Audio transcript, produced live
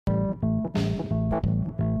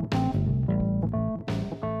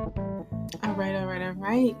All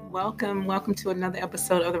right. Welcome to another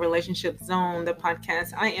episode of the Relationship Zone, the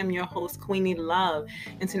podcast. I am your host, Queenie Love.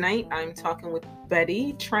 And tonight I'm talking with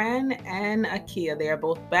Betty, Tran, and Akia. They are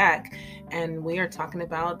both back. And we are talking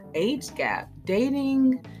about age gap,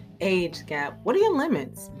 dating age gap. What are your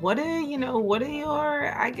limits? What are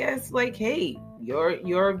your, I guess, like, hey,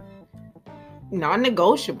 your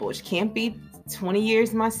non-negotiables. Can't be 20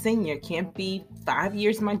 years my senior, can't be 5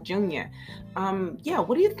 years my junior.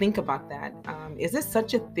 What do you think about that? Is there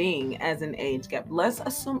such a thing as an age gap? Let's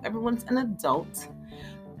assume everyone's an adult.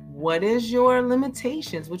 What is your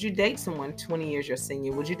limitations? Would you date someone 20 years your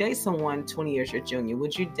senior? Would you date someone 20 years your junior?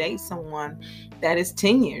 Would you date someone that is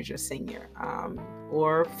 10 years your senior,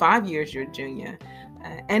 or 5 years your junior?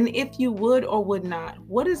 And if you would or would not,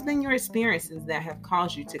 what has been your experiences that have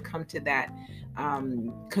caused you to come to that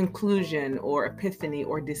conclusion or epiphany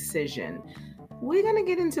or decision? We're going to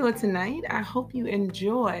get into it tonight. I hope you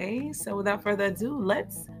enjoy. So without further ado,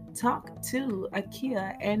 let's talk to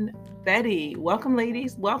Akia and Betty. Welcome,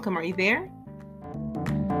 ladies. Welcome. Are you there?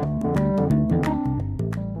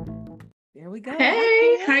 There we go.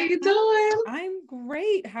 Hey, how you doing? I'm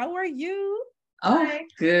great. How are you? Oh,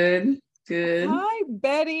 good. Hi,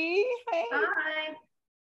 Betty. Hey. Hi.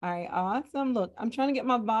 All right, awesome. Look, I'm trying to get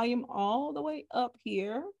my volume all the way up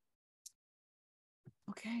here.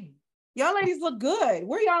 Okay. Y'all ladies look good.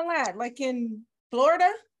 Where y'all at? Like in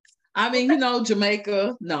Florida? I mean,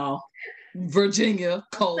 Jamaica, no. Virginia,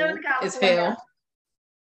 cold as hell.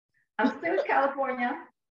 I'm still in California.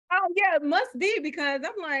 Oh, yeah, it must be because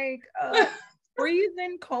I'm like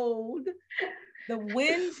freezing cold. The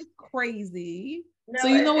wind is crazy. No, so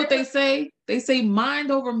you know what they say? They say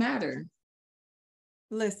mind over matter.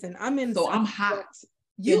 Listen, I'm hot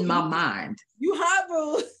in my mind. You hot,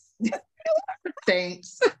 boo.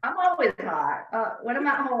 Thanks. I'm always hot. When I'm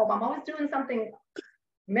at home, I'm always doing something,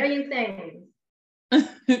 million things.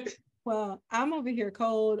 Well, I'm over here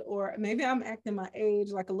cold, or maybe I'm acting my age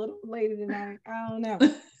like a little lady tonight. I don't know.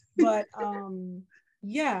 But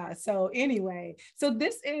yeah, so anyway, so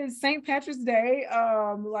this is St. Patrick's Day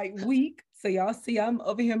week. So y'all see I'm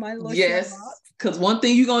over here my little yes, because one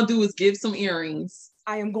thing you're gonna do is give some earrings.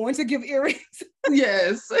 I am going to give earrings.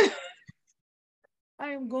 Yes.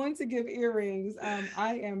 I am going to give earrings.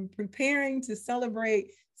 I am preparing to celebrate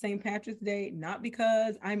St. Patrick's Day, not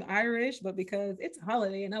because I'm Irish, but because it's a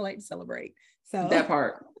holiday and I like to celebrate. So that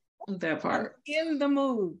part. I'm in the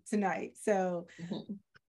mood tonight. So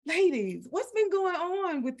ladies, what's been going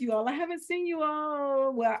on with you all? I haven't seen you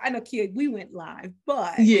all. Well, I know, kid, we went live,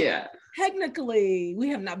 but yeah, technically we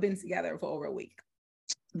have not been together for over a week.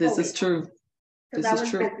 This is true. This is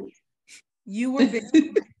true. Busy. You were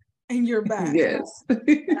busy and you're back. Yes.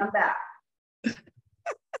 I'm back.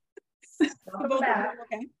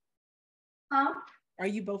 Okay. Huh? Are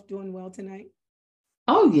you both doing well tonight?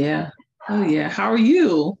 Oh yeah. How are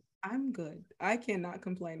you? I'm good. I cannot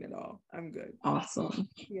complain at all. I'm good. Awesome.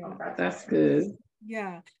 Yeah. That's good.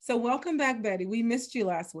 Yeah. So welcome back, Betty. We missed you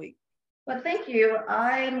last week. Well, thank you.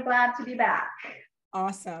 I'm glad to be back.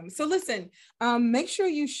 Awesome. So listen, make sure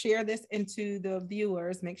you share this into the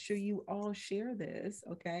viewers. Make sure you all share this,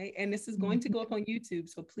 okay? And this is going to go up on YouTube.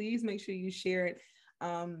 So please make sure you share it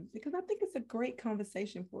because I think it's a great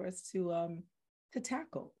conversation for us to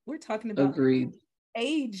tackle. We're talking about Agreed.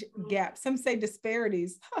 Age gap. Some say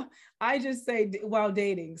disparities. I just say while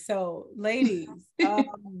dating. So ladies,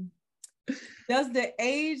 does the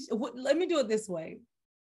age, let me do it this way.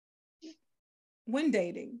 When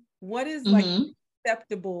dating, what is like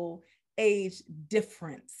acceptable age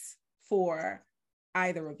difference for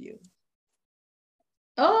either of you?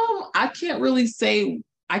 I can't really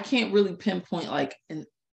pinpoint like, and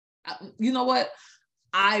you know what?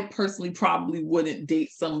 I personally probably wouldn't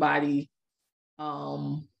date somebody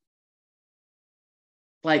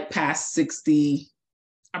like past 60.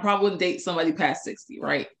 I probably wouldn't date somebody past 60,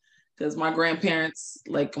 right? Because my grandparents,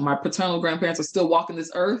 like my paternal grandparents, are still walking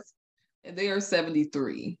this earth and they are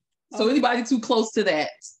 73. So anybody too close to that,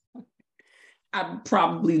 I'm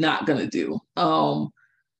probably not gonna do. But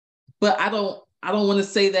I don't want to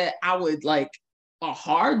say that I would like a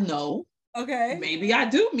hard no. Okay. Maybe I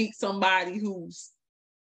do meet somebody who's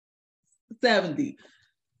 70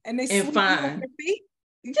 and they and fine.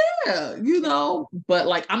 Yeah, but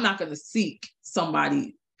like I'm not gonna seek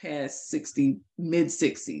somebody past 60, mid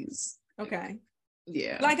 60s. Okay.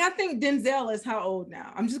 Yeah. Like I think Denzel is how old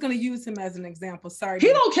now? I'm just gonna use him as an example. Sorry. He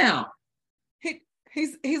don't count.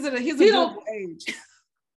 He's a good age.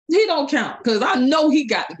 He don't count because I know he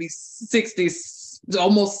got to be 60,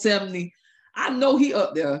 almost 70. I know he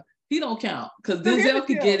up there. He don't count because Denzel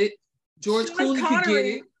could get it. George Clooney could get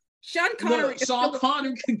it. Sean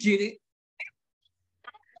Connery could get it.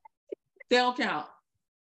 They don't count.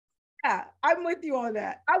 Yeah, I'm with you on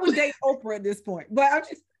that. I would date Oprah at this point, but I'm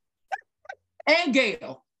just And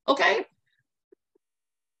Gail. Okay.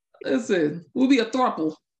 Listen, we'll be a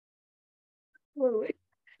throuple. yeah,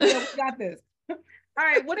 we got this. All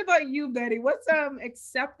right. What about you, Betty? What's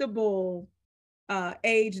acceptable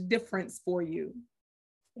age difference for you?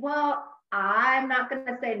 Well, I'm not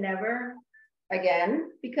gonna say never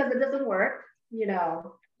again because it doesn't work, you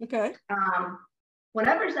know. Okay.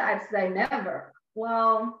 Whenever I say never,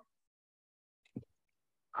 well,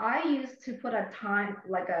 I used to put a time,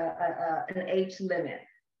 like an age limit,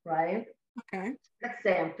 right? Okay. Let's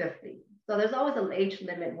say I'm 50. So there's always an age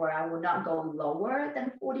limit where I will not go lower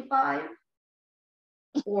than 45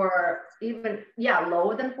 or even,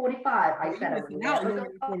 lower than 45. I said I would never lower go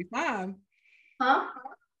than 45. Huh?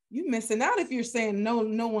 You missing out if you're saying no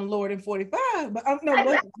one lower than 45. But no,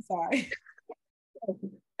 I'm sorry.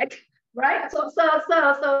 Right? So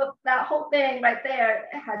that whole thing right there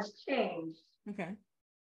has changed. Okay.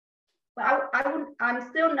 But I'm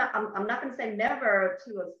not gonna say never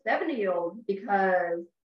to a 70-year-old because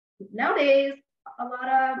nowadays a lot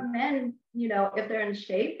of men, you know, if they're in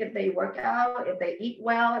shape, if they work out, if they eat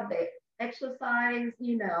well, if they exercise,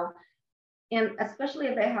 you know, and especially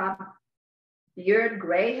if they have beard,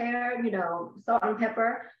 gray hair, you know, salt and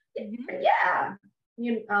pepper, yeah,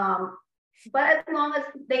 but as long as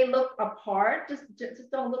they look apart, just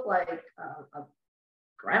don't look like a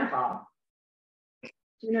grandpa.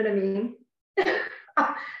 Do you know what I mean?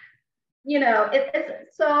 You know,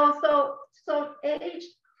 it's so age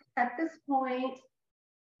at this point,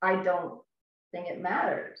 I don't think it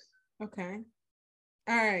matters. Okay.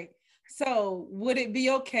 All right. So would it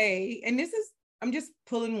be okay? And I'm just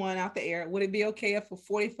pulling one out the air. Would it be okay if a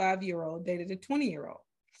 45-year-old dated a 20-year-old?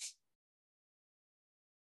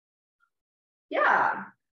 Yeah.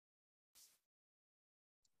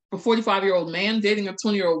 A 45-year-old man dating a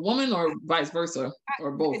 20-year-old woman, or vice versa,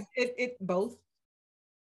 or both? It both.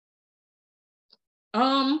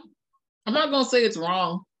 I'm not gonna say it's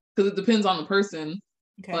wrong because it depends on the person,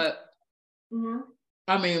 Okay. but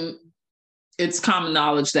I mean, it's common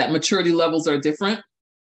knowledge that maturity levels are different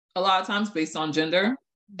a lot of times based on gender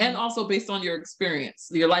and also based on your experience,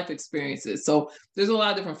 your life experiences. So there's a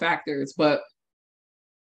lot of different factors, but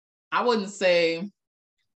I wouldn't say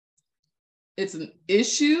it's an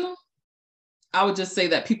issue. I would just say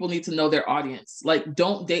that people need to know their audience. Like,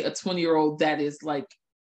 don't date a 20-year-old that is like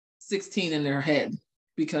 16 in their head,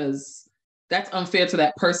 because that's unfair to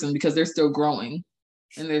that person because they're still growing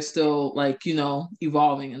and they're still, like, you know,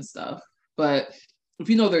 evolving and stuff. But if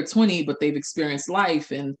you know they're 20, but they've experienced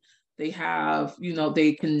life and they have, you know,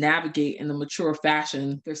 they can navigate in a mature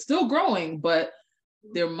fashion, they're still growing, but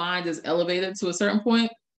their mind is elevated to a certain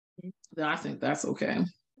point, then I think that's okay.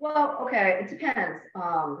 Well, okay, it depends.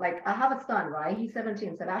 Like I have a son, right? He's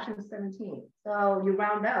 17. Sebastian's 17. So you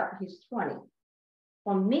round up, he's 20.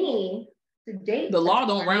 For me to date the law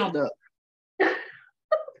don't round up.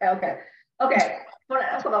 Okay. For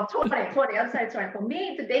 20, I'm saying 20. For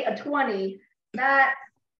me to date a 20,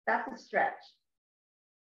 that's a stretch.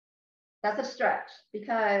 That's a stretch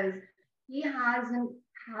because he hasn't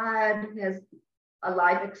had a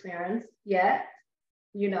life experience yet,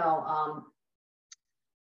 you know,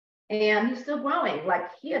 and he's still growing, like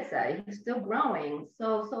he had said, he's still growing.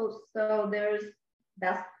 So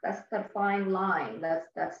that's the fine line.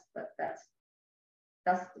 That's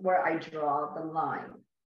where I draw the line.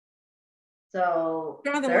 So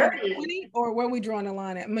drawing the line at 20, or where are we drawing the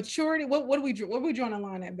line at? Maturity? What are we drawing the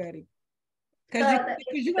line at, Betty? Because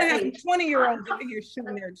you're gonna have some 20-year-olds over here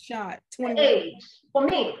shooting their shot. 20 age for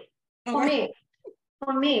me.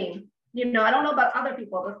 For me, you know, I don't know about other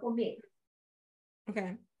people, but for me.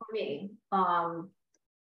 Okay. For me,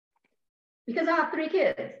 because I have 3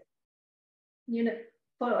 kids. You know,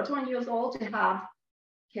 for 20 years old to have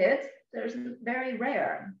kids, there's very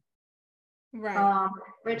rare. Right.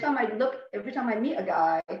 Every time I meet a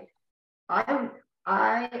guy,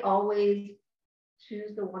 I always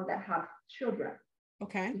choose the one that have children.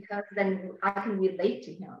 Okay. Because then I can relate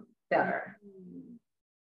to him better.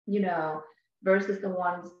 You know, versus the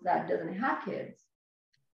ones that doesn't have kids.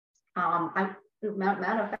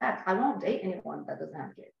 Matter of fact, I won't date anyone that doesn't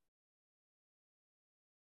have kids.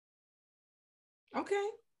 Okay.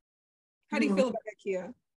 How do you feel about that,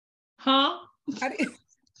 Kia? Huh? How do you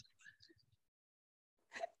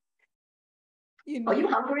Are you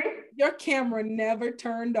hungry? Your camera never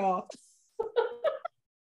turned off.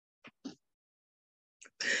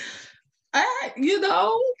 You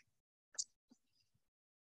know,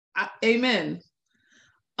 amen.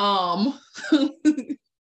 I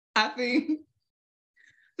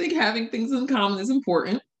think having things in common is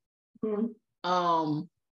important. Mhm.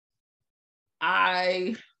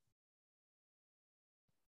 I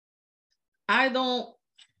I don't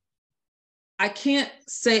I can't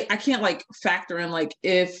like factor in like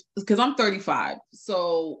if because I'm 35.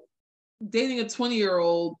 So dating a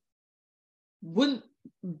 20-year-old wouldn't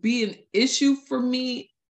be an issue for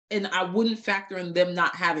me, and I wouldn't factor in them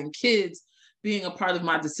not having kids being a part of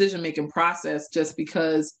my decision-making process just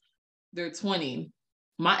because they're 20.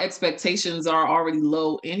 My expectations are already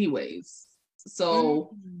low anyways.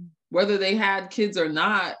 So whether they had kids or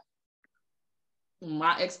not,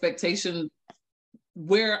 my expectation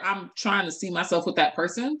where I'm trying to see myself with that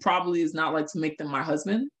person probably is not like to make them my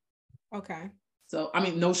husband. Okay. So, I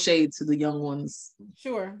mean, no shade to the young ones.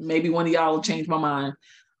 Sure. Maybe one of y'all will change my mind.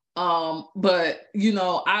 But you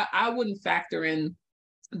know, I wouldn't factor in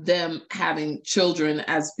them having children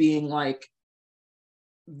as being like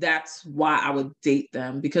that's why I would date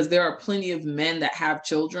them, because there are plenty of men that have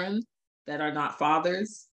children that are not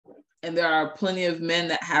fathers, and there are plenty of men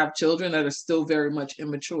that have children that are still very much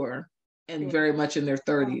immature and Sure. very much in their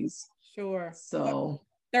 30s. Sure. So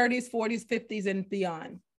 30s, 40s, 50s, and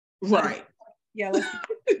beyond. right. Yeah. Let's.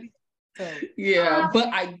 So Yeah, but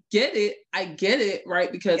I get it,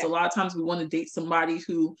 right? Because yeah, a lot of times we want to date somebody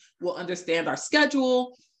who will understand our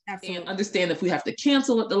schedule and absolutely. understand if we have to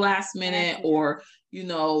cancel at the last minute, Absolutely. or you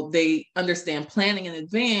know, they understand planning in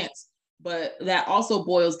advance. But that also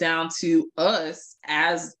boils down to us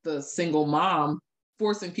as the single mom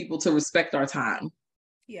forcing people to respect our time,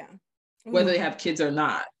 Yeah. whether they Ooh. have kids or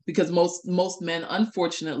not, because most men,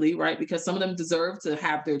 unfortunately, right, because some of them deserve to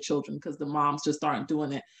have their children because the moms just aren't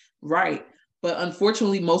doing it right, but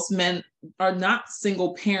unfortunately most men are not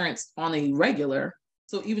single parents on a regular.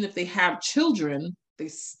 So even if they have children, they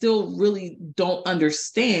still really don't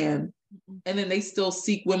understand, and then they still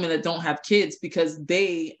seek women that don't have kids because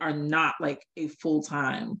they are not like a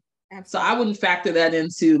full-time. So I Absolutely. wouldn't factor that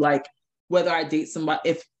into like whether I date somebody,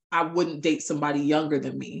 if I wouldn't date somebody younger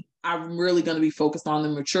than me. I'm really going to be focused on the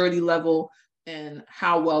maturity level and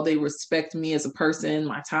how well they respect me as a person,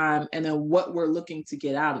 my time, and then what we're looking to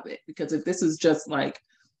get out of it. Because if this is just like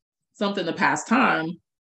something to pass time,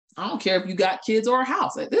 I don't care if you got kids or a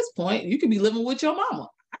house. At this point, you could be living with your mama.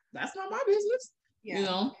 That's not my business, you Yeah.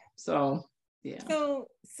 know? So, yeah. So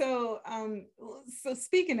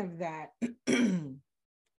speaking of that,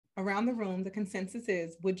 around the room, the consensus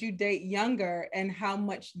is: would you date younger, and how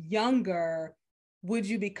much younger would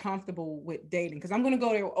you be comfortable with dating? Because I'm going to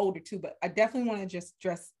go there older too, but I definitely want to just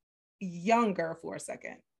dress younger for a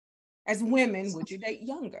second. As women, would you date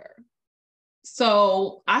younger?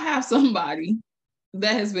 So I have somebody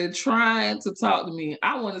that has been trying to talk to me.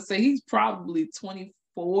 I want to say he's probably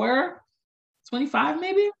 24, 25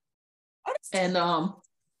 maybe. And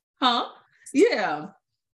huh? Yeah.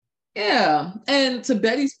 Yeah. And to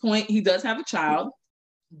Betty's point, he does have a child,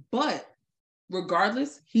 but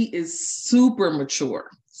regardless, he is super mature.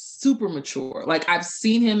 Super mature. Like I've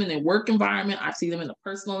seen him in a work environment, I've seen him in a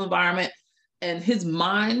personal environment, and his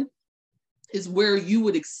mind is where you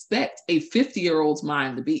would expect a 50-year-old's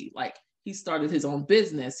mind to be. Like he started his own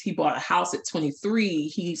business, he bought a house at 23,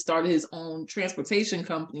 he started his own transportation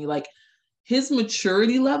company. Like his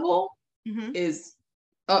maturity level is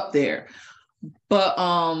up there. But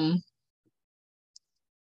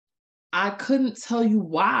I couldn't tell you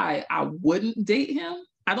why I wouldn't date him.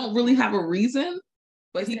 I don't really have a reason,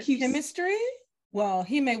 but Is he it keeps chemistry? Well,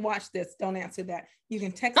 he may watch this. Don't answer that. You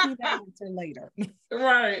can text me that answer later.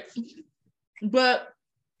 right. But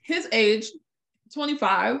his age,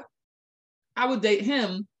 25, I would date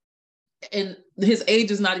him, and his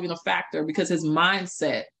age is not even a factor because his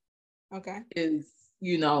mindset Okay. is,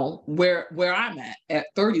 you know, where I'm at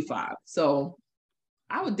 35. So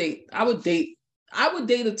I would date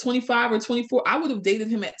a 25 or 24. I would have dated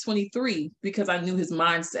him at 23 because I knew his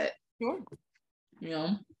mindset. Sure. You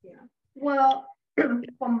know? Yeah. Well,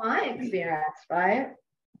 from my experience, right?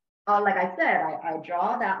 Like I said, I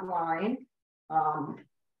draw that line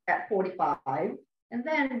at 45. And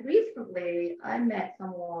then recently I met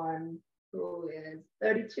someone who is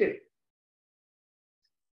 32.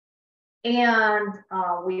 And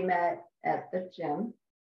we met at the gym.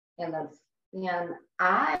 And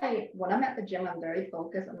when I'm at the gym, I'm very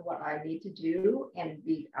focused on what I need to do and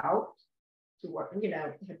be out to work,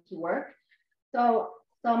 to work. So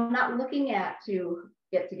I'm not looking at to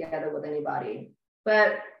get together with anybody.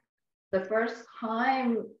 But the first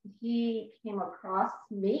time he came across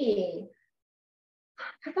me,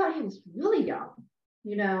 I thought he was really young,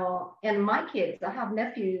 and my kids, I have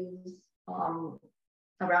nephews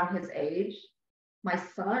around his age. My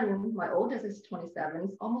son, my oldest is 27,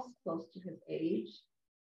 is almost close to his age.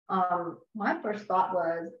 My first thought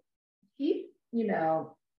was, he, you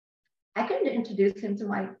know, I couldn't introduce him to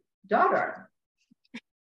my daughter.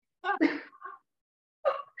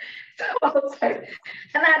 So I was like,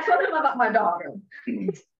 and I told him about my daughter.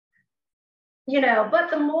 You know,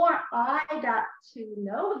 but the more I got to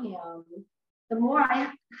know him, the more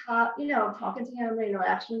I have, you know, talking to him,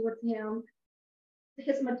 interaction with him,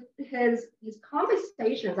 his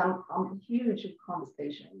conversations, I'm huge with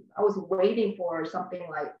conversations. I was waiting for something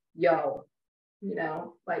like, yo, you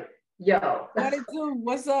know, like, yo. What it do?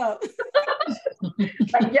 What's up?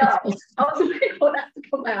 Like, yo, I was waiting for that to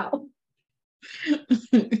come out.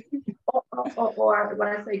 Or when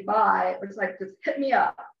I say bye, it's like, just hit me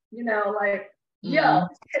up, you know, like, yo,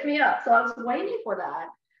 hit me up. So I was waiting for that.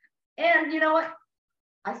 And you know what?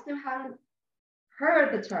 I still haven't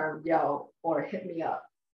heard the term yo or hit me up.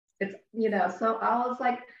 It's, you know, so I was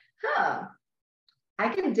like, I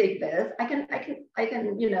can dig this. I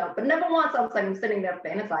can, you know, but never once I was like, I'm sitting there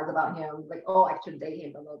fantasize about him, like, oh, I should date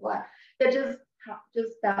him, blah, blah, blah. It just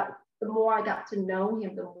that the more I got to know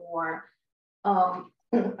him, the more,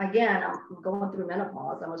 again, I'm going through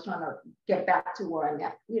menopause. I was trying to get back to where I'm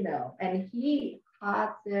at, you know, and he has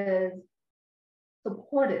this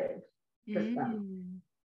supportive system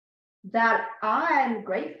that I'm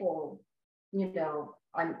grateful, you know,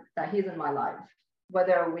 that he's in my life,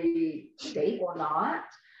 whether we date or not.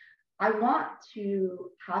 I want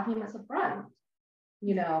to have him as a friend,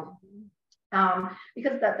 you know,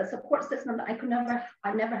 because the support system that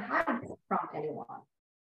I never had from anyone.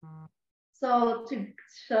 So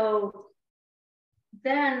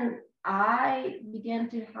then I began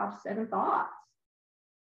to have second thoughts.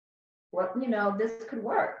 What, you know, this could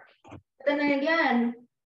work. But then again,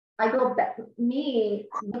 I go back, me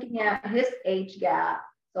looking at his age gap.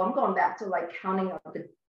 So I'm going back to like counting up the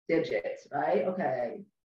digits, right? Okay,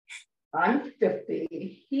 I'm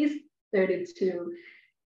 50, he's 32.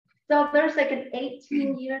 So there's like an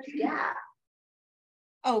 18 years gap.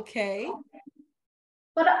 Okay.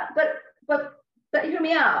 But hear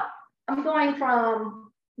me out. I'm going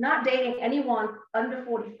from not dating anyone under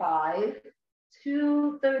 45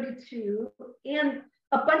 to 32, and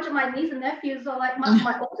a bunch of my nieces and nephews are like,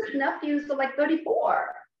 my oldest nephews are like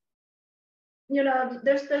 34. You know,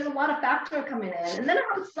 there's a lot of factor coming in. And then I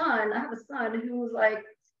have a son who's like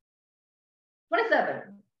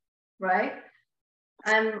 27, right?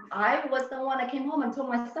 And I was the one that came home and told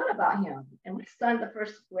my son about him. And my son, the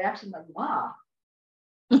first reaction was, wow.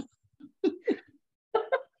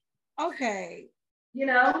 Okay. You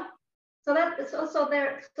know, so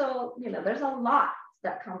you know, there's a lot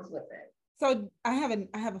that comes with it. So I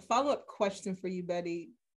have a follow-up question for you, Betty.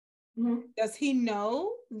 Does he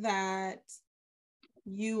know that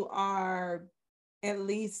you are at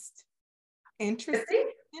least interested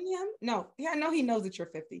 50? in him? No, yeah, I know he knows that you're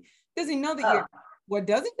 50. Does he know that you're, well,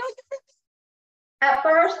 does he know you're 50? At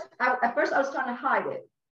first I was trying to hide it.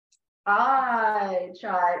 I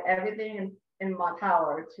tried everything in my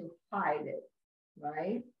power to hide it,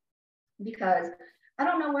 right? Because I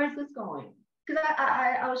don't know where's this going. Because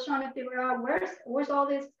I was trying to figure out where's all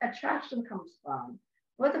this attraction comes from,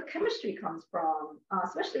 where the chemistry comes from,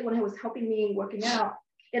 especially when he was helping me working out.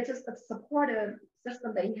 It's just a supportive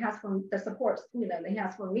system that he has from the supports, you know, that he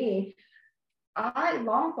has for me. I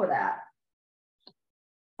long for that.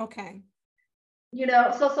 Okay. You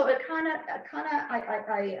know, so it kind of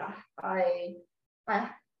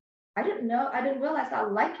I didn't know, I didn't realize I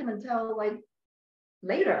liked him until like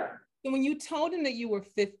later. So when you told him that you were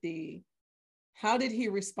 50, how did he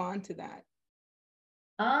respond to that?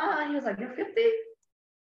 He was like, "You're 50?"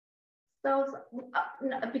 So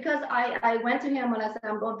because I went to him when I said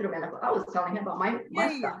I'm going through menopause, I was telling him about my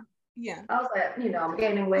stuff. Yeah. I was like, you know, I'm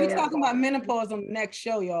gaining weight. We're talking about menopause on the next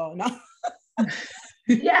show, y'all. No.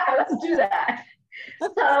 Yeah, let's do that. So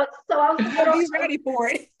I was he's ready for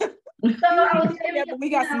it. So I was saying, but we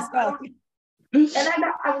got some stuff. And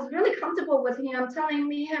I was really comfortable with him telling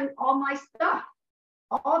me all my stuff,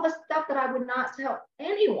 all the stuff that I would not tell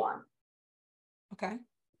anyone. Okay.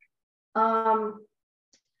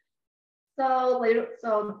 So later,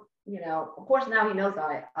 you know, of course now he knows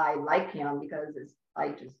I like him because I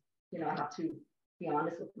just, you know, I have to be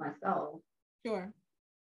honest with myself. Sure.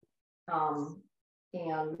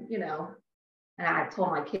 And you know, and I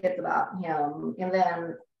told my kids about him, and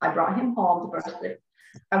then I brought him home to birthday.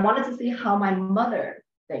 I wanted to see how my mother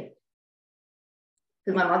thinks,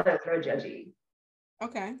 because my mother is very judgy.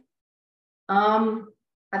 Okay.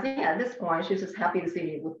 I think at this point she's just happy to see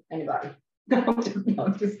me with anybody. No,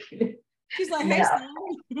 I'm just kidding. She's like, hey, son.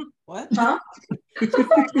 What? Huh? She's like,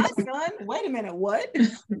 hi, son. Wait a minute, what?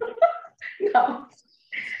 No,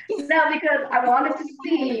 because I wanted to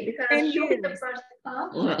see, because she was the first.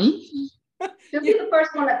 She'll be the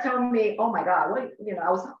first one that told me, "Oh my God, what?"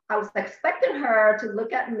 I was expecting her to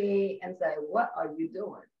look at me and say, "What are you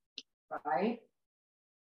doing?" Right?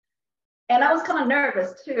 And I was kind of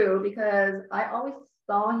nervous too because I always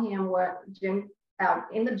saw him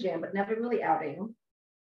out in the gym, but never really outing.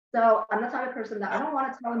 So I'm the type of person that I don't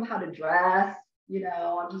want to tell him how to dress.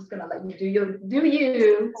 I'm just gonna let you do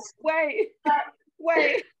you. Wait.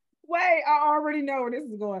 I already know where this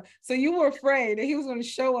is going. So you were afraid that he was going to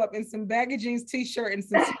show up in some baggy jeans t-shirt and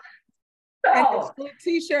some and the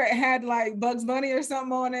t-shirt had like Bugs Bunny or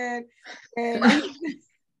something on it. And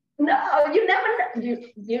no, you never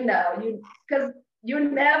know. Because you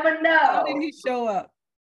never know. How did he show up?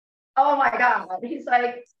 Oh my God. He's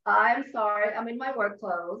like, "I'm sorry, I'm in my work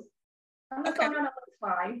clothes." I'm like, okay. "Oh, no, it's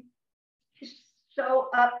fine." He show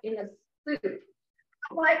up in a suit.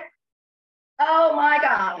 I'm like, "Oh my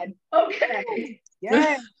God. Okay."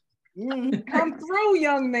 Yeah. Come through,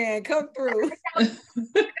 young man. Come through.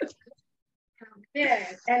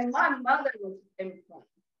 Yeah. And my mother was influenced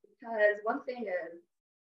because one thing is,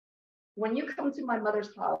 when you come to my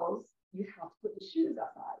mother's house, you have to put your shoes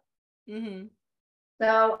outside. Mm-hmm.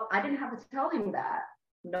 So I didn't have to tell him that.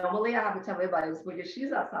 Normally, I have to tell everybody to put your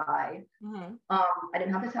shoes outside. Mm-hmm. I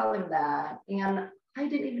didn't have to tell him that, and I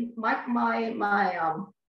didn't even.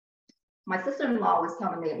 My sister-in-law was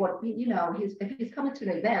telling me, "Well, if he's coming to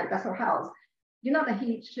an event, that's her house. That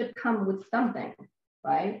he should come with something,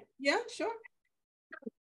 right?" Yeah, sure.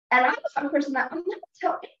 And I'm the type of person that I'm not going to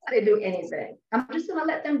tell anybody to do anything. I'm just going to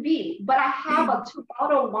let them be. But I have a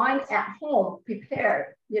 2-bottle wine at home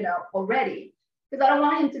prepared, already. Because I don't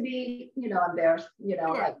want him to be, embarrassed, Sure.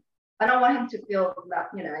 like, I don't want him to feel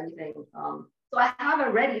that, anything. So I have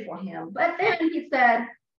it ready for him. But then he said,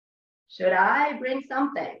 "Should I bring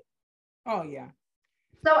something?" Oh, yeah.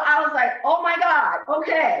 So I was like, "Oh my God,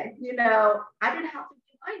 okay." I didn't have to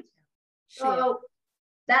remind him. Sure. So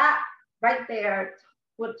that right there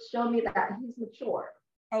would show me that he's mature.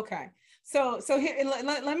 Okay. So here,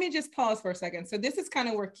 let me just pause for a second. So this is kind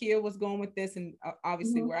of where Kia was going with this, and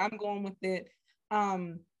obviously where I'm going with it.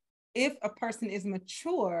 If a person is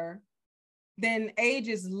mature, then age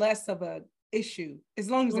is less of a issue as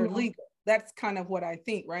long as they're legal. That's kind of what I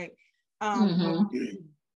think, right?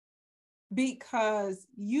 Because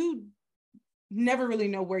you never really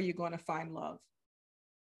know where you're going to find love.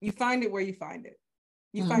 You find it where you find it.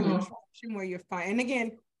 You find attraction where you find. And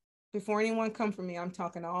again, before anyone come for me, I'm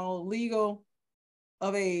talking all legal,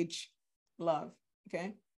 of age love.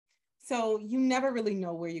 Okay. So you never really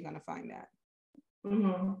know where you're going to find that.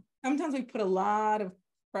 Sometimes we put a lot of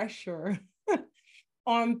pressure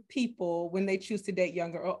on people when they choose to date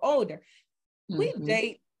younger or older. We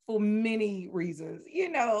date for many reasons,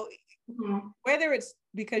 whether it's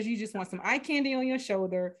because you just want some eye candy on your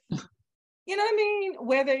shoulder, you know what I mean?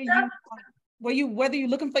 Whether you're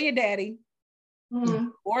looking for your daddy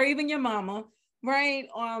or even your mama, right?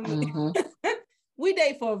 We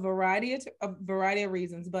date for a variety of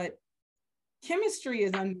reasons, but chemistry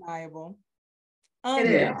is undeniable.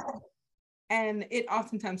 And it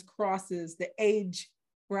oftentimes crosses the age,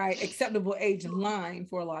 right, acceptable age line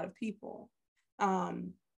for a lot of people.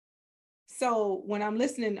 So when I'm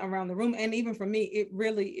listening around the room, and even for me, it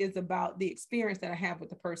really is about the experience that I have with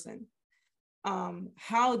the person,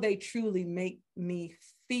 how they truly make me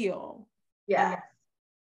feel. Yeah.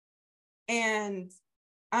 And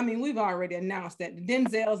I mean, we've already announced that the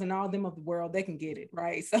Denzels and all them of the world, they can get it,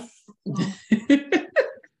 right? So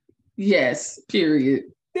yes, period.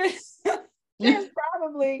 There's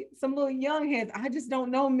probably some little young heads. I just don't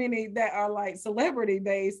know many that are like celebrity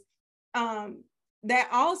based. That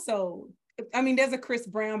also, I mean, there's a Chris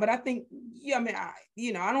Brown, but I think,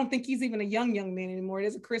 I don't think he's even a young man anymore.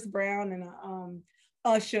 There's a Chris Brown and a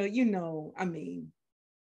Usher, I mean,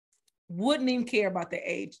 wouldn't even care about their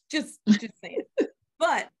age. Just saying.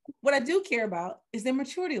 But what I do care about is their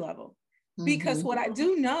maturity level. Because what I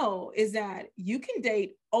do know is that you can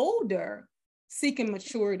date older seeking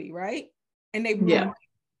maturity, right? And they remain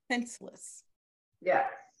senseless. Yes.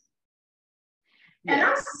 And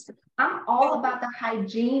I'm all about the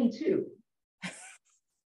hygiene too.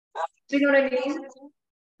 Do you know what I mean?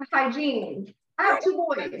 Hygiene. I have 2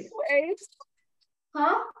 boys. Age?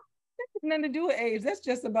 Huh? That has nothing to do with age. That's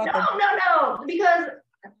just about No. Because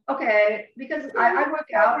I work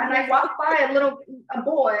out and I walk by a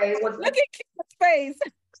boy was look at Kim's face.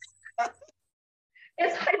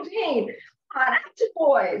 It's hygiene. I have 2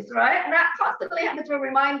 boys, right? And I constantly have to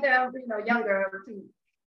remind them, younger, to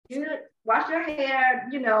wash your hair,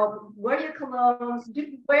 wear your cologne,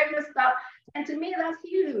 wear your stuff. And to me, that's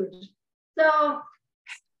huge. So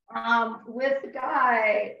with the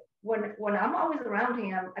guy, when I'm always around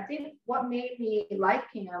him, I think what made me like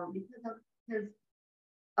him because of his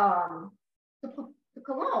um the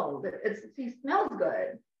cologne. He smells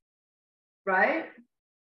good, right?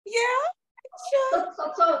 Yeah, So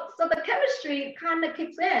sure. the chemistry kind of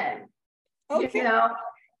kicks in, Okay. you know,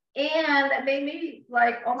 and it made me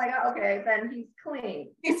like, oh my god, okay, then he's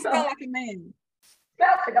clean. He smells like a man.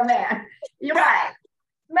 Smells like a man. You're right.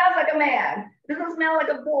 Smells like a man. Doesn't smell like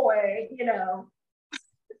a boy, you know.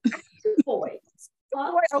 Two boys.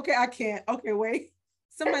 Huh? Wait, okay, I can't. Okay, wait.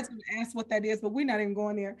 Somebody's gonna ask what that is, but we're not even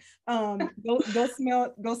going there. Go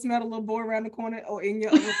smell the little boy around the corner or in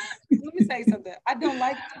your. Let me say something. I don't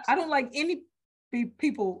like any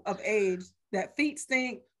people of age that feet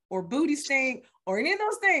stink or booty stink or any of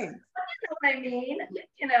those things. You know what I mean?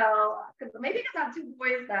 You know, maybe because I have two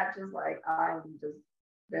boys that just like I'm just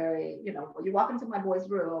very, you know, when you walk into my boy's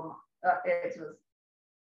room, it's just.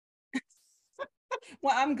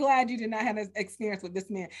 Well, I'm glad you did not have an experience with this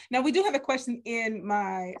man. Now, we do have a question in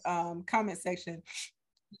my comment section.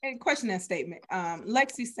 A question and statement.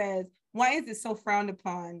 Lexi says, why is it so frowned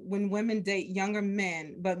upon when women date younger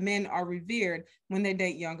men, but men are revered when they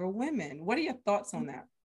date younger women? What are your thoughts on that?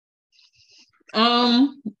 I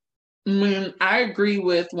mean, I agree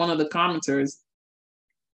with one of the commenters.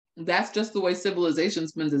 That's just the way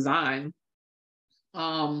civilization's been designed.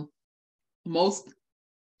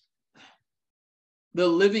 The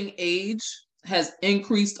living age has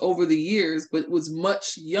increased over the years, but was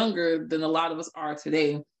much younger than a lot of us are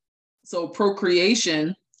today. So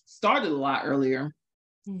procreation started a lot earlier.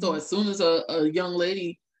 Mm-hmm. So as soon as a young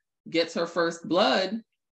lady gets her first blood,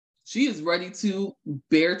 she is ready to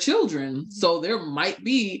bear children. Mm-hmm. So there might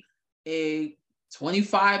be a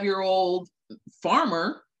 25-year-old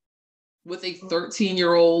farmer with a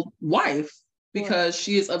 13-year-old wife because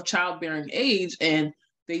she is of childbearing age and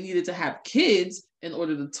they needed to have kids in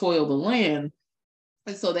order to toil the land.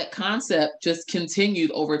 And so that concept just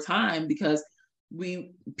continued over time because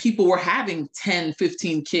people were having 10,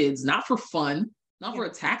 15 kids, not for fun, not for a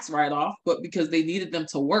tax write-off, but because they needed them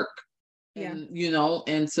to work. And, you know,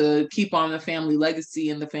 and to keep on the family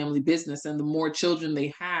legacy and the family business. And the more children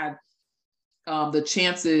they had, the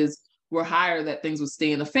chances were higher that things would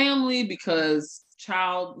stay in the family because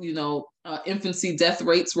infancy death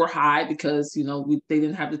rates were high because, you know, they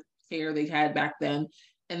didn't have the care they had back then.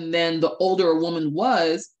 And then the older a woman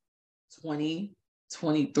was, 20,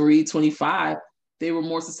 23, 25, they were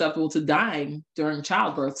more susceptible to dying during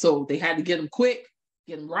childbirth. So they had to get them quick,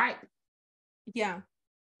 get them right. Yeah.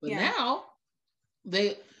 But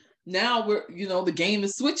now we're, you know, the game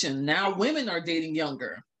is switching. Now women are dating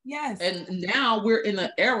younger. Yes. And now we're in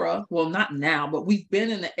an era, well, not now, but we've been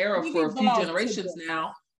in the era for a few generations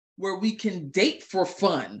now where we can date for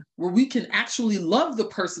fun, where we can actually love the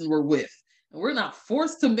person we're with. And we're not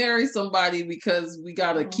forced to marry somebody because we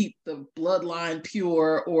got to keep the bloodline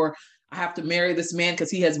pure, or I have to marry this man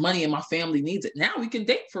because he has money and my family needs it. Now we can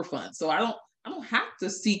date for fun. So I don't have to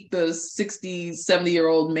seek the 60,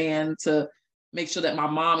 70-year-old man to make sure that my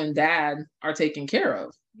mom and dad are taken care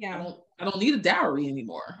of. Yeah. I don't need a dowry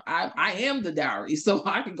anymore. I am the dowry, so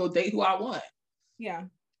I can go date who I want. Yeah.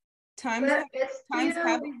 Times have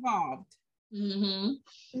evolved. Mm-hmm.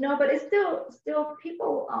 No, but it's still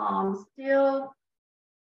people still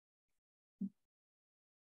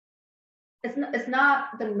it's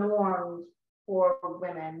not the norm for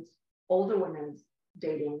older women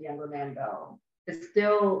dating younger men though. It's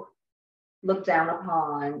still looked down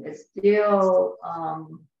upon. It's still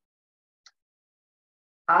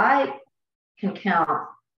I can count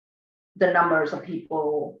the numbers of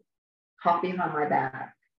people talk behind my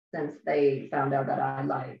back since they found out that I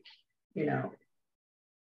like, you know,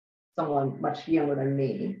 someone much younger than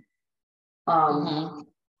me.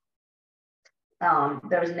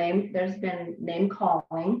 There's been name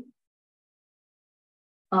calling.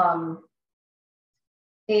 And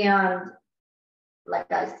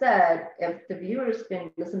like I said, if the viewers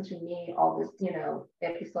can listen to me all this, you know,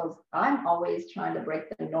 episodes, I'm always trying to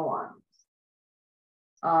break the norms.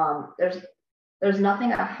 There's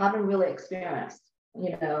nothing I haven't really experienced.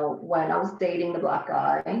 You know, when I was dating the Black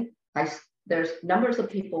guy, there's numbers of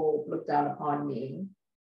people looked down upon me.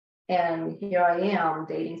 And here I am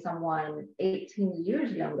dating someone 18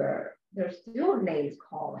 years younger. There's still names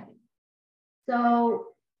calling.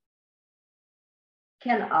 So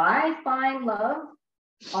can I find love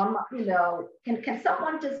on my, you know, can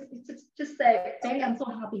someone just say, baby, I'm so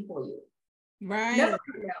happy for you. Right. Never,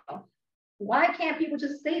 you know, why can't people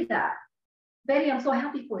just say that? Baby, I'm so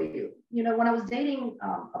happy for you. You know, when I was dating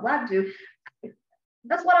a Black dude,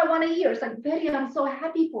 that's what I want to hear. It's like, Betty, I'm so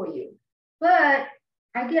happy for you. But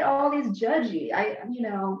I get all these judgy. And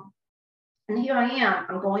here I am.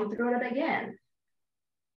 I'm going through it again.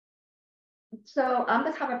 So I'm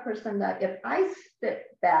the type of person that if I sit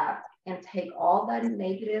back and take all that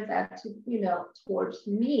negative attitude, towards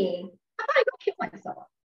me, I might go kill myself.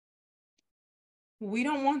 We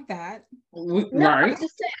don't want that. No, right. I'm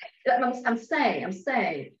just saying. I'm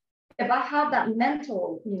saying, if I have that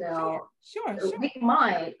mental, Sure. weak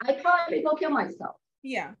mind, I probably go kill myself.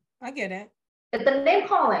 Yeah, I get it. It's the name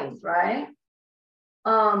callings, right?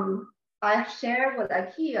 I shared with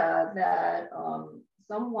Akia that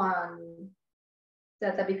someone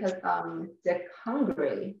said that because they're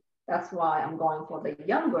hungry, that's why I'm going for the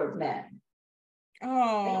younger men.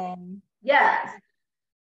 Oh. Yes.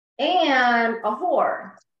 And a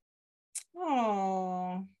whore.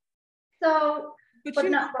 Oh. So, but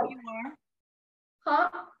you not know who you are. Huh?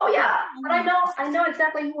 Oh yeah. But I know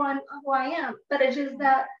exactly who I am. But it's just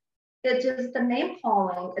that the name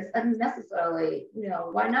calling is unnecessarily,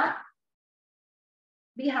 why not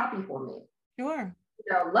be happy for me? Sure.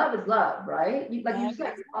 Love is love, right? Like you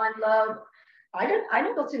said, find love. I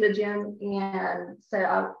didn't go to the gym and say,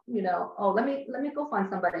 oh, let me go find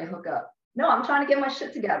somebody and hook up. No, I'm trying to get my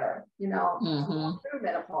shit together. Through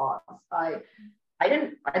menopause. I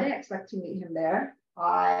didn't expect to meet him there.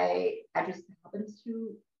 I just happened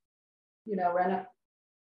to, run up.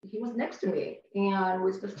 He was next to me and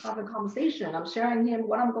was just having a conversation. I'm sharing him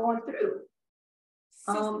what I'm going through.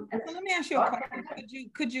 So let me ask you a question.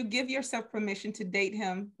 Could you give yourself permission to date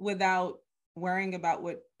him without worrying about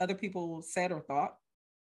what other people said or thought?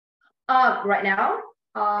 Right now,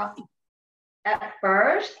 at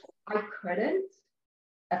first I couldn't.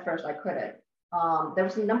 There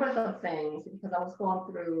was a number of things because I was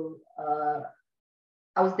going through.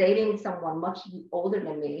 I was dating someone much older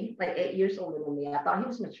than me, like 8 years older than me. I thought he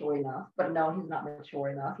was mature enough, but no, he's not mature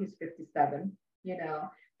enough. He's 57,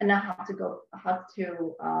 and I had to,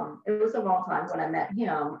 it was a long time when I met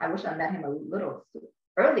him. I wish I met him a little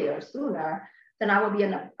earlier, sooner, then I would be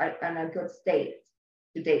in a good state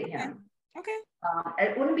to date him. Okay.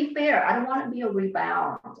 It wouldn't be fair. I don't want to be a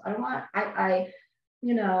rebound. I don't want, I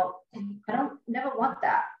don't never want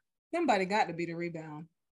that. Somebody got to be the rebound.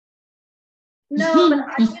 No, but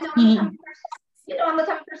I'm the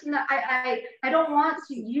type of person that I don't want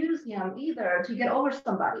to use him either to get over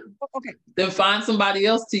somebody. Okay. Then find somebody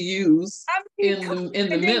else to use in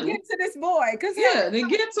the middle. Get to this boy, then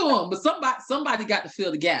get to him. But somebody got to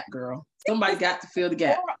fill the gap, girl. Somebody got to fill the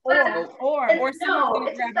gap. Or no,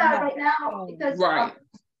 it's just that right now because right.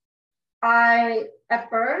 At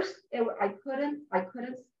first I couldn't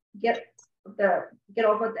get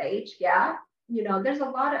over the age gap. There's a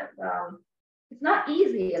lot of it's not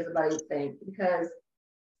easy as everybody think because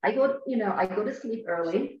I go to sleep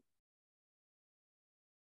early.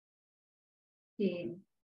 He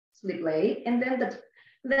sleep late, and then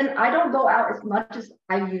I don't go out as much as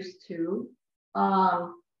I used to.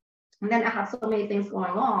 And then I have so many things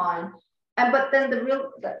going on, but then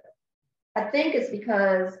I think it's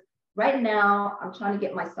because right now I'm trying to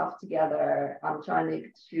get myself together. I'm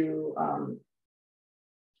trying to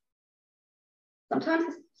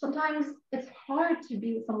sometimes it's hard to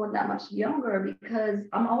be with someone that much younger because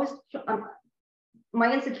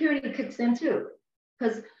my insecurity kicks in too.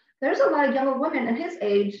 Because there's a lot of younger women in his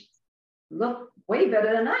age look way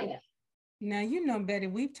better than I am. Now, Betty,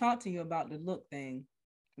 we've talked to you about the look thing.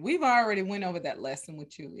 We've already went over that lesson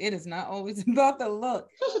with you. It is not always about the look.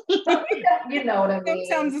 You know what I mean?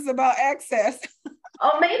 Sometimes it's about access.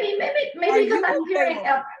 Oh, maybe because I'm hearing.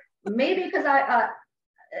 Maybe because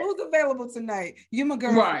who's available tonight? You, my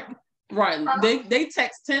girl. Right. They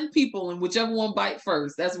text 10 people, and whichever one bite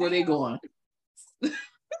first, that's where they're going.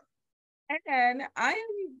 And I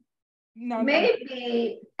am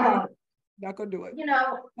maybe. Not gonna do it. But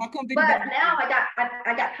now I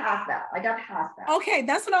got past that. Okay,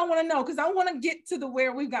 that's what I want to know because I want to get to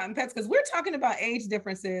where we've gotten pets because we're talking about age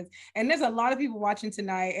differences, and there's a lot of people watching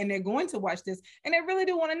tonight, and they're going to watch this, and they really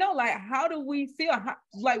do want to know, like, how do we feel?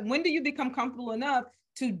 When do you become comfortable enough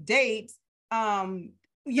to date? So I'm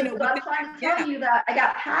trying to tell you that I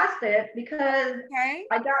got past it because I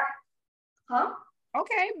got.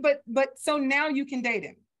 Okay, but so now you can date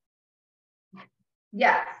him.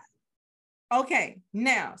 Yes. Okay,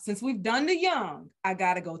 now, since we've done the young, I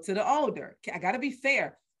got to go to the older. I got to be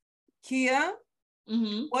fair. Kia,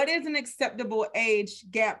 what is an acceptable age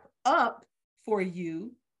gap up for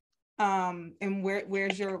you? And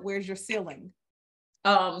where's your ceiling?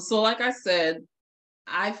 So like I said,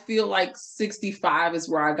 I feel like 65 is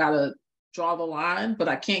where I got to draw the line, but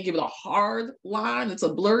I can't give it a hard line. It's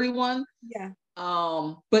a blurry one. Yeah.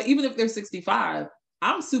 But even if they're 65,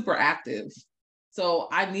 I'm super active. So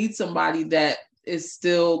I need somebody that is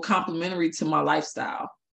still complementary to my lifestyle.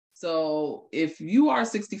 So if you are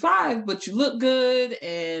 65, but you look good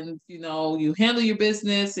and you handle your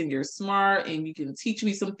business and you're smart and you can teach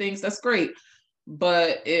me some things, that's great.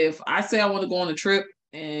 But if I say I want to go on a trip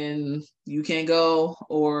and you can't go,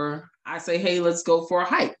 or I say, hey, let's go for a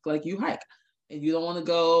hike, like you hike, and you don't want to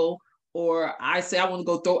go, or I say I want to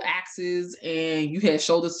go throw axes and you had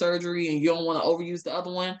shoulder surgery and you don't want to overuse the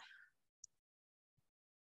other one.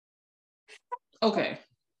 Okay.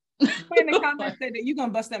 In the comments said that you're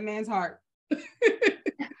gonna bust that man's heart. I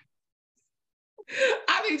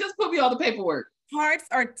mean, just put me on the paperwork. Hearts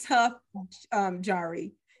are tough,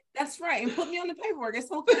 Jari. That's right. And put me on the paperwork.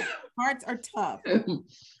 It's okay. Hearts are tough.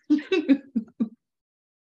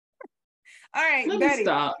 All right, Let Betty. me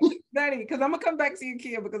stop. Betty, because I'm gonna come back to you,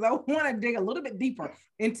 Kia, because I want to dig a little bit deeper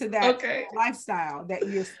into that lifestyle that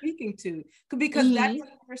you're speaking to, because that's the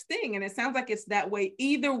first thing, and it sounds like it's that way.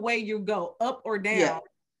 Either way you go, up or down,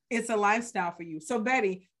 it's a lifestyle for you. So,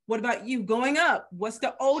 Betty, what about you? Going up, what's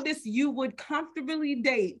the oldest you would comfortably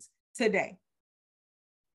date today?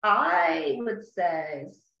 I would say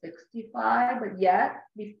 65, but yet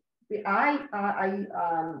I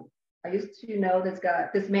used to know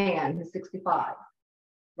this man who's 65,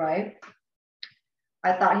 right?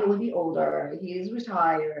 I thought he would be older. He's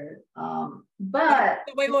retired. But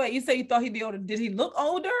wait, you say you thought he'd be older. Did he look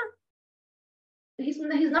older? He's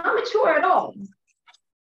not mature at all.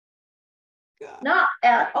 God. Not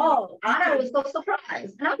at all. I was so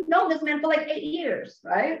surprised. And I've known this man for like 8 years,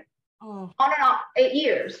 right? On and off, 8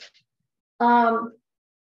 years. The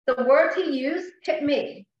words he used hit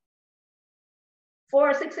me.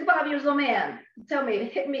 For a 65 years old man, tell me,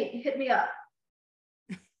 hit me up.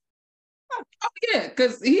 Oh yeah,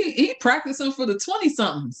 because he practicing for the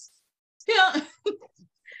 20-somethings. Yeah.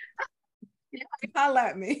 Holla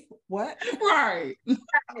at me. What? Right.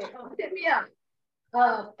 Hit me up.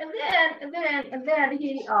 And then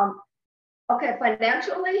he okay,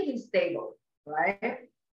 financially he's stable, right?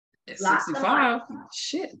 At 65.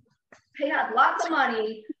 Shit. He has lots of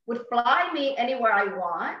money, would fly me anywhere I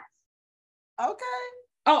want. Okay.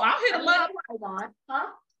 Oh, I'll hit him up. I want, huh?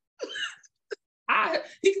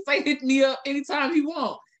 He can say hit me up anytime he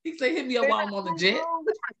wants. He can say hit me up while I'm on the jet.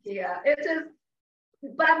 Yeah, it's just,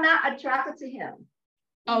 but I'm not attracted to him.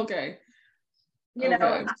 Okay. That's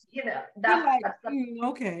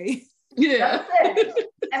okay. Yeah. That's it.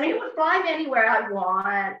 I mean, he would fly me anywhere I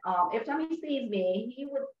want. Every time he sees me, he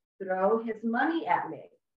would throw his money at me.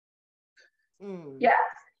 Yes.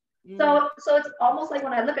 So it's almost like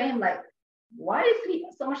when I look at him, like, why is he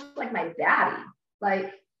so much like my daddy?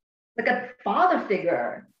 Like a father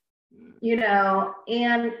figure, and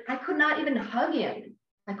I could not even hug him.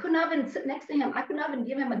 I could not even sit next to him. I could not even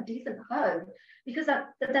give him a decent hug because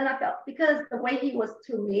then I felt, because the way he was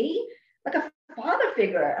to me, like a father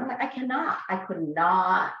figure. I'm like, I could not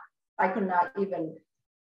even.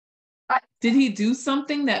 Did he do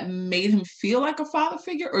something that made him feel like a father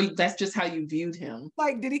figure, or that's just how you viewed him?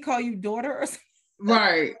 Like, did he call you daughter or something?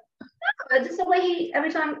 Right. No, just the way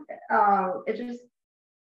every time, it just,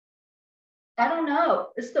 I don't know.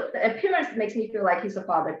 The appearance makes me feel like he's a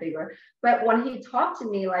father figure. But when he talked to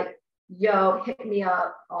me, like, yo, hit me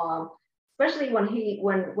up, especially when he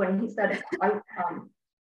said,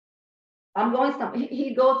 I'm going somewhere.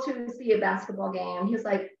 He'd go to see a basketball game. He's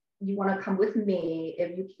like, you want to come with me?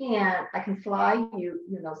 If you can't, I can fly you,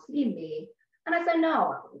 see me. And I said,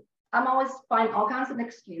 no. I'm always finding all kinds of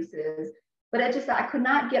excuses. But it just, I could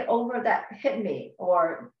not get over that hit me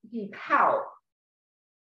or he pout.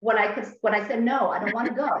 When I said, no, I don't want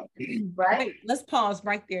to go, right? Wait, let's pause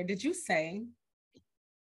right there. Did you say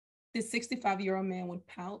this 65-year-old man would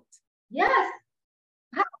pout? Yes.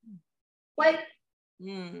 How? Like,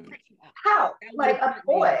 how? Like a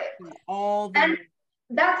boy. And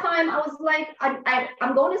that time I was like,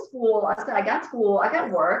 I'm going to school. I said, I got school, I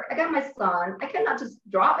got work, I got my son. I cannot just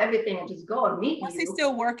drop everything and just go and meet you. Was he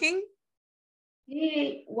still working?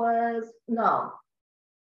 He was, no.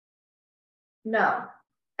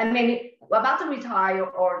 I mean, about to retire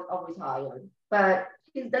or retired, but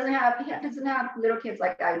he doesn't have little kids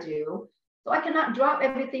like I do. So I cannot drop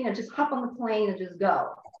everything and just hop on the plane and just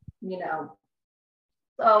go,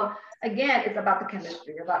 So again, it's about the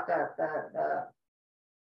chemistry, about the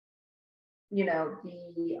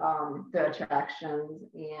attractions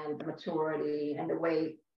and the maturity and the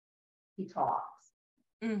way he talks.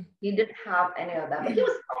 He didn't have any of that, but he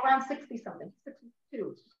was around 60 something,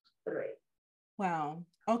 62, 63. Wow.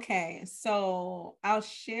 Okay. So I'll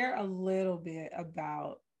share a little bit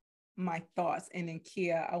about my thoughts, and then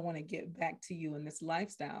Kia, I want to get back to you in this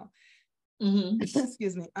lifestyle.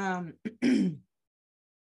 Excuse me.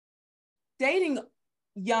 dating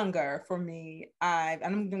younger for me,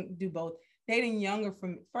 I'm going to do both. Dating younger for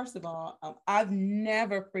me, first of all, I've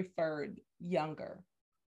never preferred younger.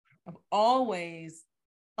 I've always,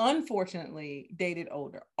 unfortunately, dated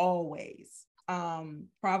older, always.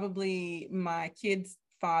 Probably my kid's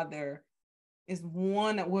father was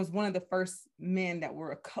one of the first men that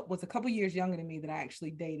was a couple years younger than me that I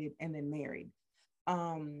actually dated and then married.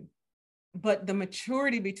 But the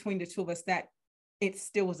maturity between the two of us, that it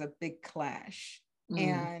still was a big clash.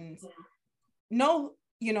 And no,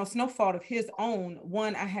 it's no fault of his own.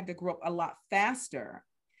 One, I had to grow up a lot faster,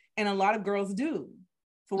 and a lot of girls do.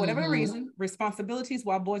 For whatever reason, responsibilities,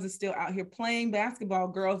 while boys are still out here playing basketball,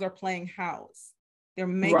 girls are playing house. They're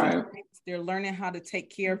making things, they're learning how to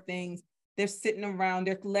take care of things. They're sitting around,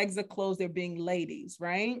 their legs are closed, they're being ladies,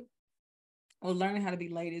 right? Or learning how to be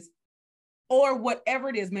ladies. Or whatever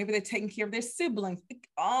it is, maybe they're taking care of their siblings,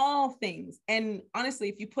 all things. And honestly,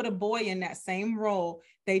 if you put a boy in that same role,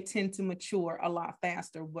 they tend to mature a lot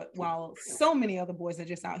faster. But while so many other boys are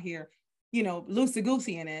just out here,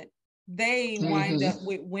 loosey-goosey in it, they wind up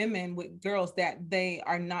with women, with girls that they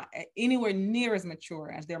are not anywhere near as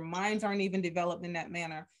mature as, their minds aren't even developed in that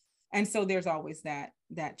manner. And so there's always that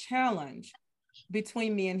challenge.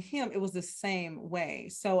 Between me and him, it was the same way.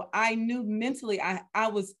 So I knew mentally I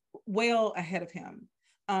was well ahead of him.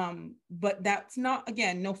 But that's not,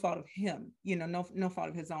 again, no fault of him, no fault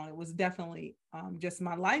of his own. It was definitely just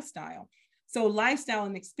my lifestyle. So lifestyle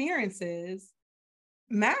and experiences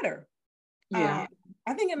matter. Yeah.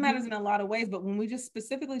 I think it matters in a lot of ways, but when we're just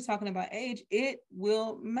specifically talking about age, it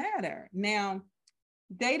will matter. Now,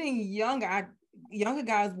 dating younger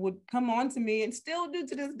guys would come on to me, and still do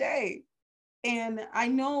to this day. And I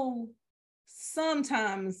know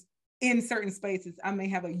sometimes in certain spaces, I may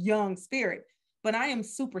have a young spirit, but I am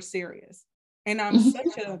super serious. And I'm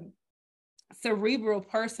such a cerebral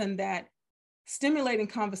person that stimulating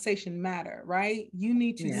conversation matter, right? You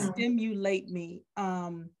need to stimulate me.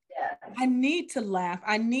 I need to laugh.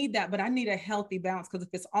 I need that, but I need a healthy balance, because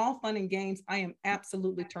if it's all fun and games, I am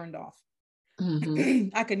absolutely turned off.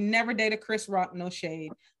 I could never date a Chris Rock, no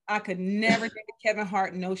shade. I could never date a Kevin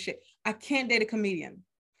Hart, no shade. I can't date a comedian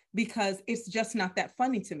because it's just not that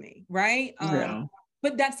funny to me, right?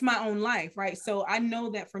 But that's my own life, right? So I know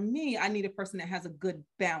that for me, I need a person that has a good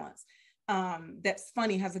balance, that's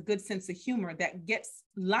funny, has a good sense of humor, that gets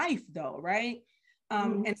life though, right?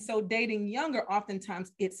 And so dating younger,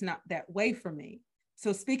 oftentimes it's not that way for me.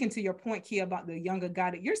 So speaking to your point, Kia, about the younger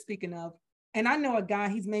guy that you're speaking of, and I know a guy,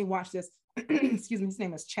 he's may watch this, excuse me, his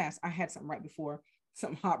name is Chas. I had something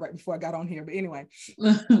hot right before I got on here, but anyway,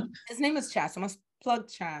 his name is Chas. I'm gonna plug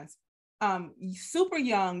Chas. Super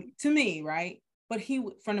young to me, right? But he,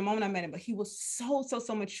 from the moment I met him, but he was so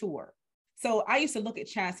mature. So I used to look at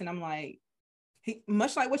Chas and I'm like, he,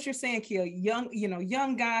 much like what you're saying, Kia,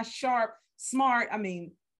 young guy, sharp, smart. I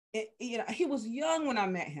mean, he was young when I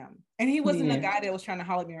met him, and he wasn't a guy that was trying to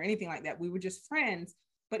holler at me or anything like that. We were just friends,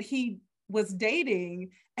 but he was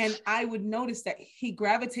dating, and I would notice that he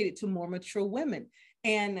gravitated to more mature women.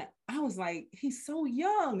 And I was like, he's so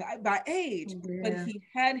young by age, but he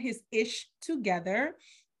had his ish together.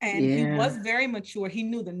 And he was very mature. He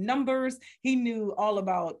knew the numbers. He knew all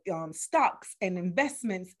about stocks and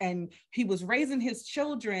investments. And he was raising his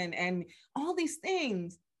children and all these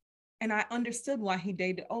things. And I understood why he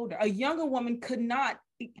dated older. A younger woman couldn't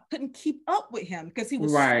keep up with him because he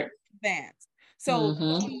was so advanced. So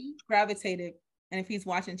he gravitated. And if he's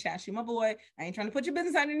watching Chat, you my boy, I ain't trying to put your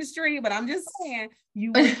business out in the street, but I'm just saying,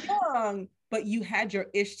 you were young, but you had your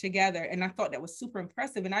ish together. And I thought that was super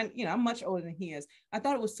impressive. And I'm much older than he is. I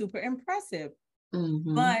thought it was super impressive.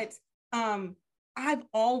 But I've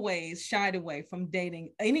always shied away from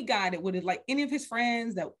dating any guy that would have, like any of his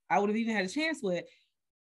friends that I would have even had a chance with.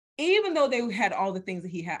 Even though they had all the things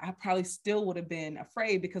that he had, I probably still would have been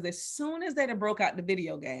afraid, because as soon as they'd have broke out the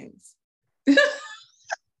video games.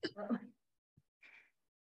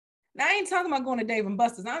 Now, I ain't talking about going to Dave and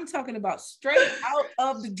Buster's. I'm talking about straight out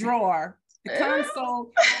of the drawer, the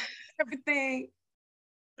console, everything.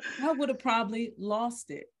 I would have probably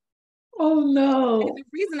lost it. Oh, no. And the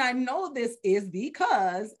reason I know this is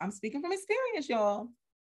because I'm speaking from experience, y'all.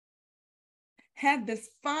 Had this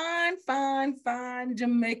fine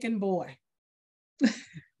Jamaican boy.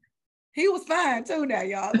 He was fine too now,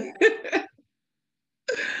 y'all. That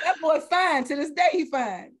boy fine. To this day, he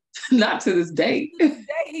fine. Not to this day. To this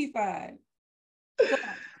day, he fine. But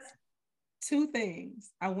two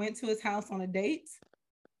things. I went to his house on a date,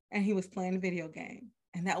 and he was playing a video game.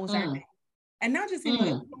 And that was our date. And not just anyway,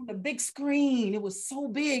 it was on the big screen. It was so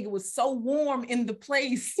big. It was so warm in the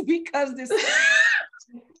place because this...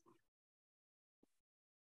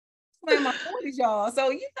 I'm in my 40s, y'all.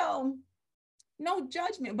 So, no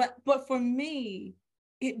judgment. But for me,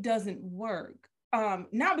 it doesn't work.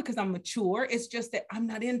 Not because I'm mature. It's just that I'm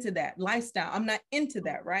not into that lifestyle. I'm not into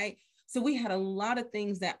that, right? So we had a lot of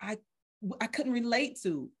things that I couldn't relate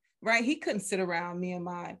to, right? He couldn't sit around me and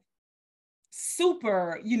my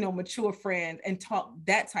super, mature friend and talk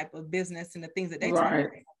that type of business and the things that they talk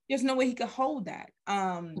about. There's no way he could hold that.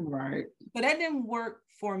 Right. But that didn't work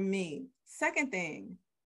for me. Second thing,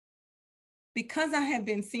 because I had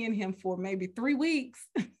been seeing him for maybe 3 weeks,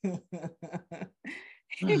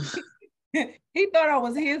 he thought I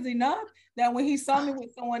was his enough that when he saw me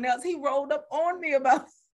with someone else, he rolled up on me about.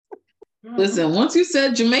 Listen, once you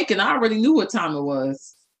said Jamaican, I already knew what time it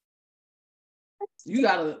was. You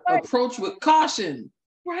got to approach with caution.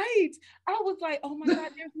 Right. I was like, oh my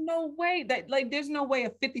God, there's no way there's no way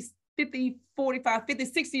a 50, 45, 50,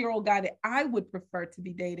 60-year-old guy that I would prefer to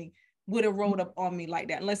be dating would have rolled up on me like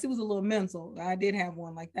that, unless it was a little mental. I did have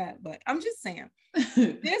one like that, but I'm just saying,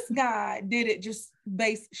 this guy did it just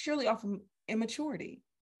based surely off of immaturity.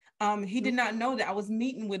 He did not know that I was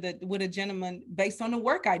meeting with a gentleman based on the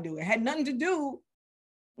work I do. It had nothing to do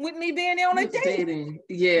with me being on a date.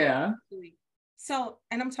 Yeah. So,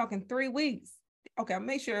 and I'm talking 3 weeks. Okay, I'll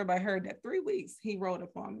make sure everybody heard that. 3 weeks he rolled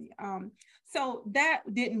up on me. So that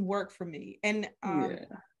didn't work for me. And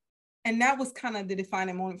and that was kind of the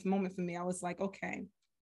defining moment for me. I was like, okay,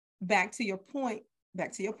 back to your point,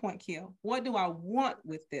 Kiel. What do I want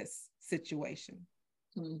with this situation?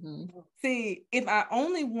 Mm-hmm. See, if I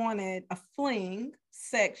only wanted a fling,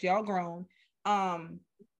 sex, y'all grown, it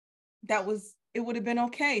would have been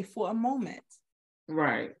okay for a moment.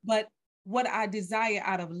 Right. But what I desire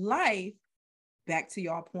out of life, back to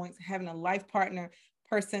y'all points, having a life partner,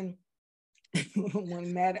 person,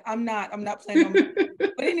 when mad, I'm not playing on.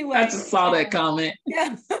 But anyway, I just saw that comment.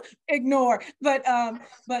 Yeah, ignore. But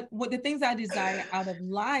what the things I desire out of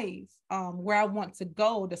life, where I want to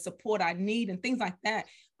go, the support I need, and things like that,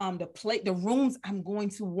 the rooms I'm going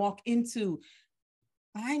to walk into,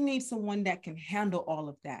 I need someone that can handle all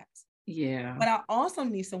of that. Yeah. But I also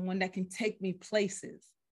need someone that can take me places,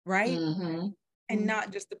 right? Mm-hmm. And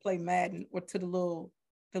not just to play Madden or to the little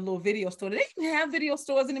video store. They don't even have video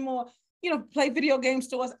stores anymore. Play video game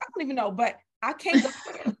stores. I don't even know, but I can't go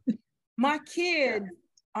there. My kids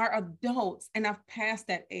are adults and I've passed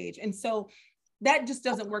that age. And so that just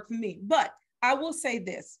doesn't work for me. But I will say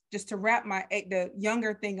this, just to wrap the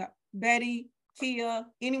younger thing up, Betty, Kia,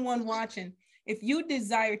 anyone watching, if you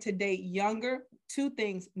desire to date younger, 2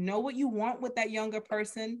 things: know what you want with that younger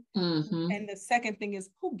person. Mm-hmm. And the second thing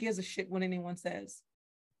is, who gives a shit what anyone says?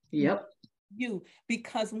 Yep. You.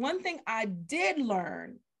 Because one thing I did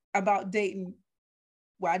learn about dating,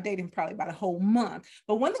 well, I dated him probably about a whole month,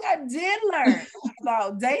 but one thing I did learn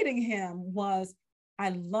about dating him was I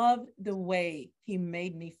loved the way he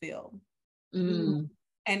made me feel. Mm.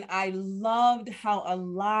 And I loved how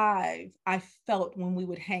alive I felt when we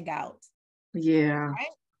would hang out. Yeah. Right?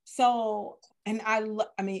 So, and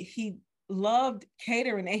he loved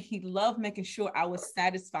catering and he loved making sure I was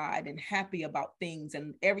satisfied and happy about things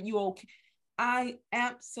and I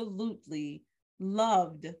absolutely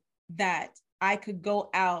loved that I could go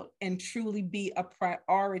out and truly be a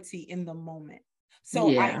priority in the moment. So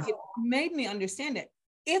it made me understand that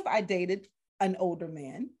if I dated an older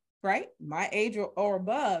man, right, my age or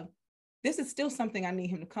above, this is still something I need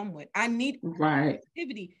him to come with. I need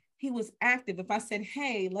activity. He was active. If I said,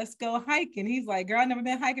 hey, let's go hiking, he's like, girl, I've never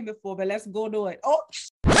been hiking before, but let's go do it. Oh,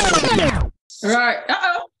 right.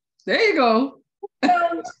 Uh-oh. There you go.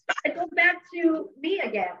 So it goes back to me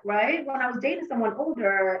again, right? When I was dating someone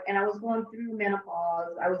older and I was going through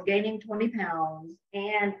menopause, I was gaining 20 pounds.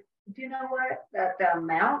 And do you know what? The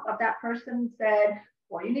amount of that person said,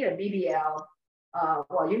 well, you need a BBL.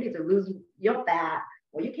 Well, you need to lose your fat.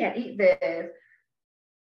 Well, you can't eat this.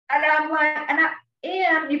 And I'm like,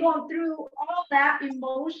 and you're going through all that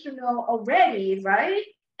emotional already, right?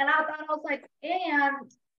 And I was like,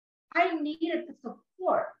 and I needed the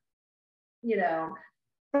support,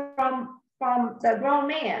 from the grown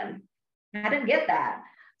man. I didn't get that.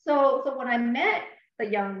 So when I met the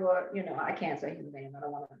younger, I can't say his name. I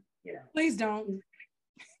don't want to, Please don't.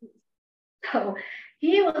 So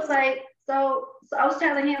he was like, so I was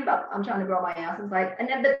telling him about, I'm trying to grow my ass. It's like, and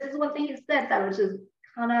then this is one thing he said that was just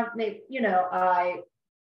kind of made,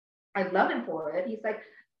 I love him for it. He's like,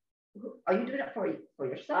 are you doing it for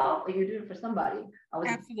yourself? Or are you doing it for somebody?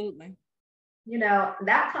 Absolutely.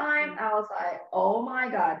 That time I was like, oh my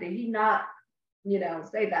God, did he not,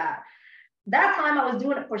 say that? That time I was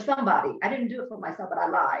doing it for somebody. I didn't do it for myself, but I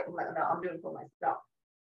lied. I'm like, no, I'm doing it for myself.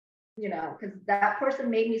 you know, because that person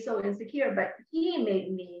made me so insecure, but he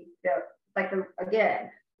made me feel like, again,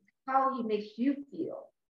 how he makes you feel,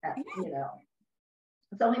 you know.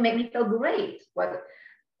 So he made me feel great. But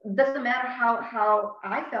doesn't matter how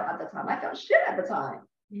I felt at the time. I felt shit at the time.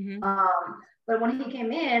 But when he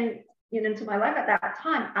came in, you know, into my life at that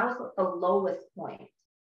time, I was at the lowest point.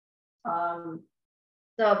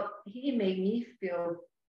 So he made me feel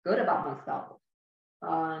good about myself.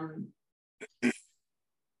 And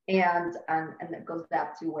it goes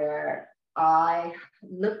back to where I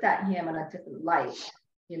looked at him in a different light.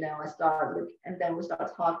 You know, I started looking, and then we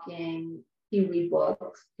started talking. He read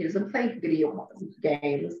books. He doesn't play video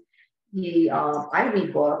games. I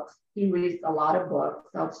read books. He reads a lot of books.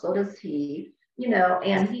 So does he. You know,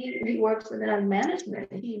 and he works in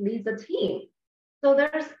management. He leads a team. So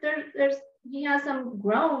he has some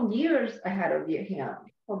grown years ahead of him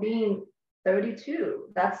for being 32.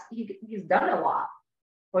 He's done a lot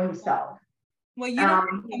for himself. Well, you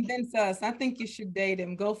don't convince us. I think you should date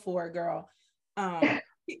him. Go for it, girl.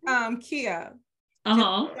 Kia,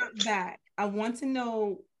 that I want to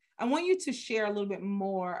know. I want you to share a little bit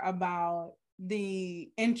more about the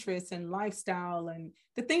interests and lifestyle and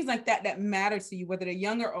the things like that matter to you, whether they're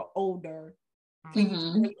younger or older. Can you share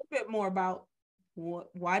a little bit more about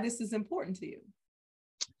why this is important to you?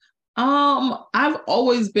 I've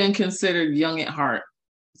always been considered young at heart.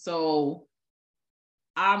 So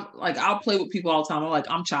I'm like, I'll play with people all the time. I'm like,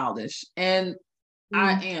 I'm childish. And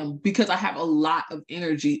I am, because I have a lot of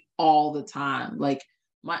energy all the time. Like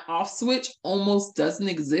my off switch almost doesn't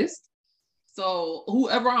exist. So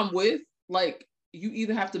whoever I'm with, like, you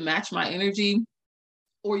either have to match my energy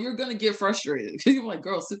or you're going to get frustrated. You're like,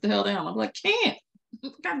 girl, sit the hell down. I'm like, can't. I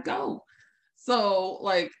gotta go. So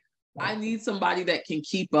like, I need somebody that can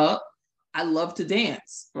keep up. I love to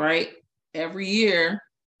dance, right? Every year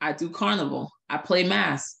I do carnival. I play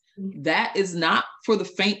mass. That is not for the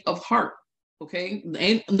faint of heart. Okay.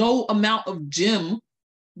 Ain't no amount of gym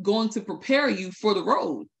going to prepare you for the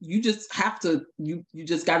road. You just have to, you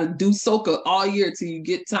just got to do soca all year till you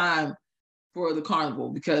get time for the carnival,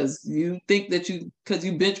 because you think that because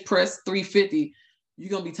you bench press 350, you're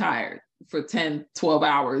going to be tired for 10, 12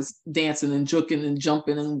 hours dancing and juking and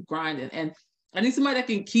jumping and grinding. And I need somebody that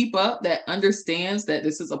can keep up, that understands that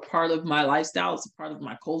this is a part of my lifestyle. It's a part of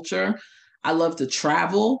my culture. I love to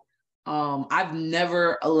travel. I've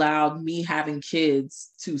never allowed me having kids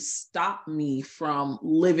to stop me from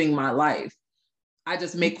living my life. I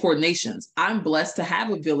just make coordinations. I'm blessed to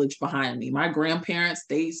have a village behind me. My grandparents,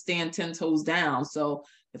 they stand 10 toes down. So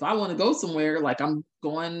if I want to go somewhere, like I'm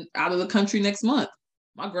going out of the country next month,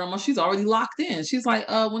 my grandma, she's already locked in. She's like,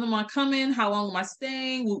 when am I coming? How long am I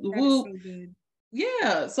staying? So good.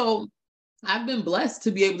 Yeah. So I've been blessed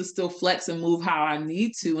to be able to still flex and move how I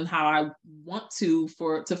need to and how I want to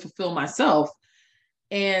fulfill myself.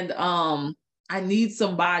 And I need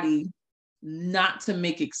somebody not to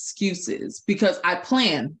make excuses, because I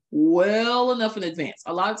plan well enough in advance.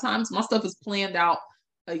 A lot of times my stuff is planned out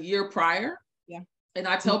a year prior. Yeah. And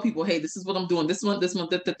I tell people, hey, this is what I'm doing this month,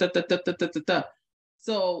 da.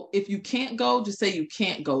 So if you can't go, just say you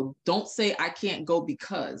can't go. Don't say I can't go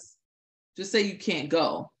because. Just say you can't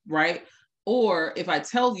go, right? Or if I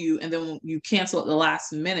tell you and then you cancel at the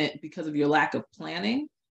last minute because of your lack of planning,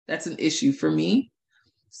 that's an issue for me.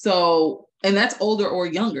 So, and that's older or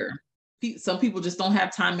younger. Some people just don't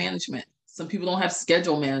have time management. Some people don't have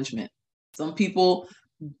schedule management. Some people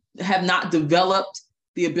have not developed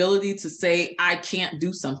the ability to say, I can't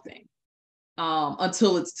do something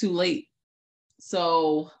until it's too late.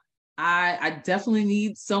 So I definitely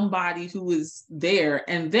need somebody who is there.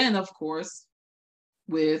 And then, of course,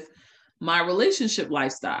 with my relationship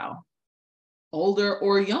lifestyle, older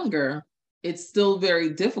or younger, it's still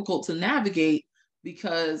very difficult to navigate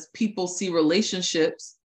because people see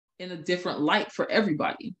relationships in a different light for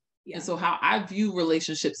everybody. Yeah. And so how I view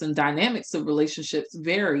relationships and dynamics of relationships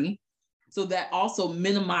vary. So that also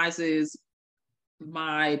minimizes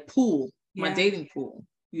my pool, my dating pool,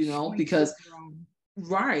 you know, because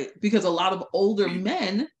because a lot of older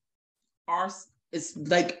men it's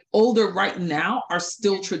like older right now are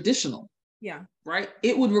still traditional. Yeah. Right.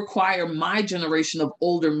 It would require my generation of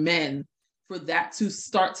older men for that to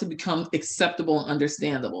start to become acceptable and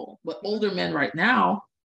understandable. But older men right now,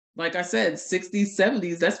 like I said, 60s,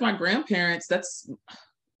 70s, that's my grandparents. That's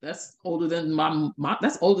older than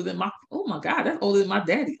that's older than my, oh my God, that's older than my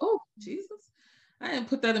daddy. Oh, Jesus. I didn't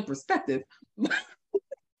put that in perspective.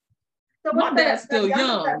 So my dad's still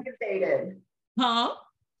young. That you've dated? Huh?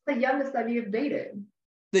 The youngest that you've dated?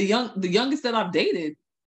 The youngest that I've dated.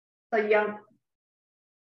 The young.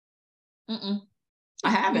 I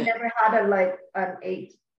haven't. You never had an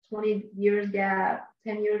 8, 20 years gap,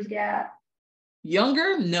 10 years gap?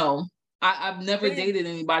 Younger? No. I've never dated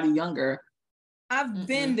anybody younger. I've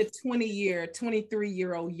been the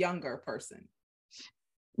 23-year-old younger person.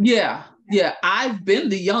 Yeah. I've been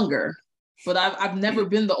the younger, but I've never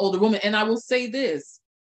been the older woman. And I will say this,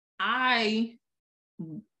 I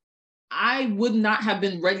would not have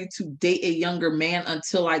been ready to date a younger man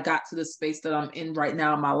until I got to the space that I'm in right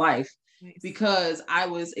now in my life. Nice. Because I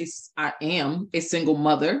am a single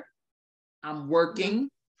mother. I'm working.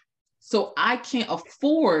 So I can't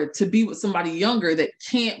afford to be with somebody younger that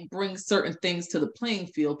can't bring certain things to the playing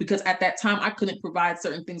field, because at that time I couldn't provide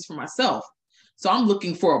certain things for myself. So I'm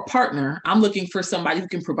looking for a partner. I'm looking for somebody who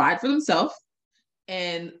can provide for themselves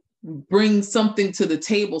and bring something to the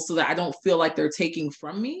table so that I don't feel like they're taking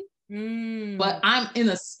from me. But I'm in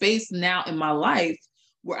a space now in my life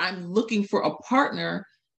where I'm looking for a partner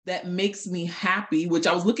that makes me happy, which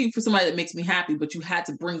I was looking for somebody that makes me happy, but you had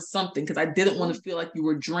to bring something because I didn't want to feel like you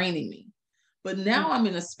were draining me. But now I'm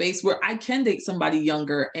in a space where I can date somebody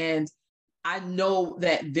younger and I know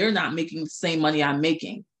that they're not making the same money I'm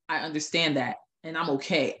making. I understand that. And I'm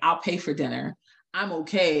okay. I'll pay for dinner. I'm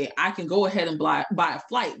okay. I can go ahead and buy a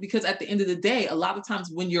flight, because at the end of the day, a lot of times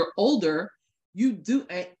when you're older,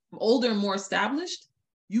 older and more established,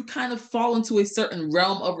 you kind of fall into a certain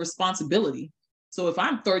realm of responsibility. So if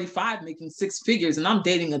I'm 35 making 6 figures and I'm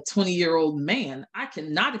dating a 20-year-old man, I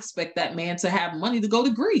cannot expect that man to have money to go to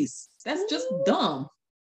Greece. That's just dumb.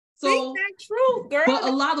 So that's true, girl. But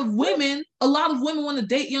a lot of women want to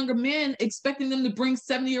date younger men, expecting them to bring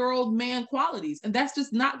 70-year-old man qualities. And that's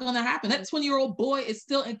just not going to happen. That 20-year-old boy is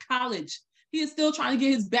still in college. He is still trying to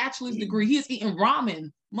get his bachelor's degree. He is eating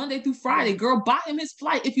ramen Monday through Friday. Girl, buy him his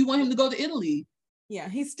flight if you want him to go to Italy. Yeah,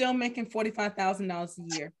 he's still making $45,000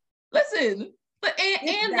 a year. Listen,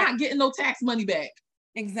 and not getting no tax money back.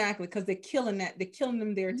 Exactly, because they're killing that. They're killing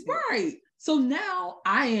them there too. Right. So now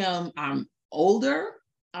I'm older.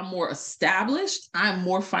 I'm more established. I'm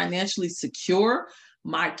more financially secure.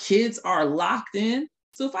 My kids are locked in.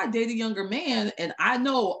 So if I date a younger man and I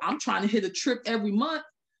know I'm trying to hit a trip every month,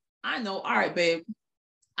 I know, all right, babe,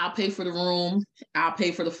 I'll pay for the room. I'll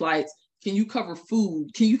pay for the flights. Can you cover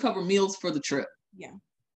food? Can you cover meals for the trip? Yeah.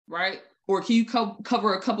 Right? Or can you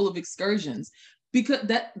cover a couple of excursions? Because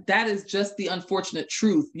that is just the unfortunate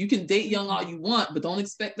truth. You can date young all you want, but don't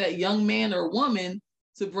expect that young man or woman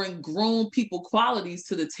to bring grown people qualities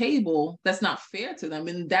to the table. That's not fair to them.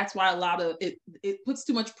 And that's why a lot of it puts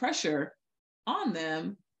too much pressure on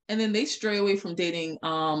them. And then they stray away from dating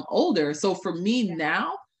older. So for me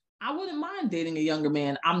now, I wouldn't mind dating a younger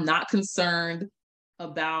man. I'm not concerned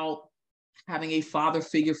about having a father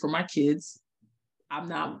figure for my kids. I'm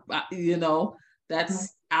not,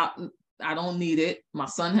 that's out. I don't need it. My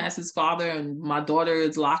son has his father and my daughter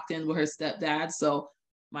is locked in with her stepdad. So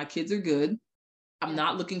my kids are good. I'm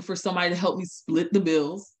not looking for somebody to help me split the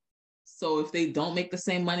bills. So if they don't make the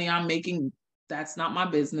same money I'm making, that's not my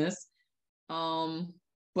business.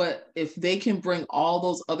 But if they can bring all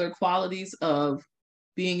those other qualities of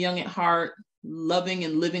being young at heart, loving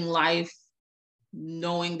and living life,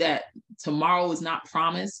 knowing that tomorrow is not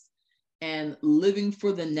promised, and living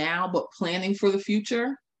for the now, but planning for the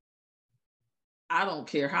future, I don't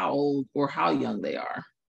care how old or how young they are.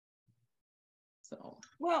 So.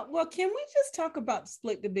 Well, can we just talk about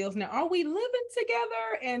split the bills now? Are we living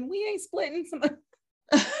together and we ain't splitting some?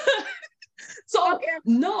 So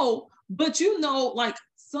no, but like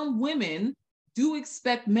some women do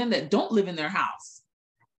expect men that don't live in their house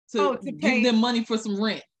to give them money for some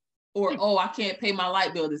rent. Or, I can't pay my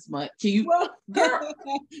light bill this month. Can you? Well,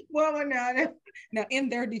 now, in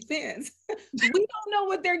their defense, we don't know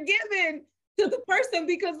what they're giving to the person,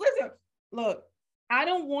 because listen, look, I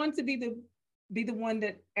don't want to be the one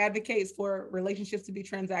that advocates for relationships to be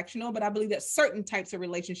transactional, but I believe that certain types of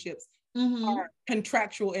relationships are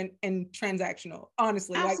contractual and transactional.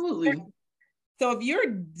 Honestly, absolutely. So if you're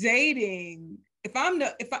dating,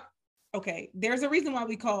 there's a reason why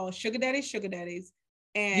we call sugar daddies.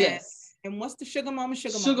 And what's the sugar mama?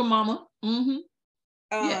 Sugar mama. Mm-hmm.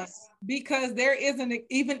 Yes. Because there's an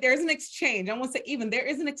exchange. I won't say even, there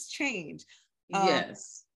is an exchange.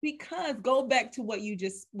 Yes. Because go back to what you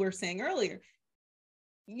just were saying earlier.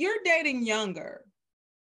 You're dating younger,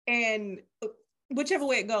 and whichever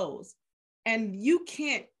way it goes, and you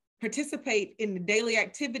can't participate in the daily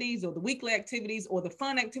activities or the weekly activities or the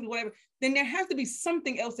fun activity, whatever, then there has to be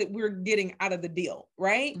something else that we're getting out of the deal,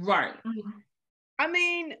 right? Right. I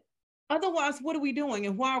mean, otherwise, what are we doing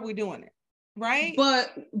and why are we doing it? Right.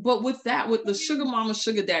 But with the sugar mama,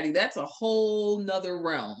 sugar daddy, that's a whole nother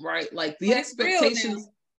realm, right? Like the expectations.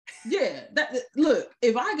 Yeah. Look,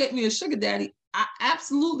 if I get me a sugar daddy, I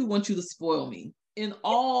absolutely want you to spoil me in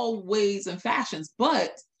all ways and fashions.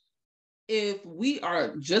 But if we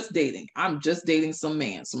are just dating, I'm just dating some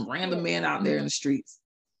random man out there in the streets.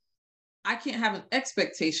 I can't have an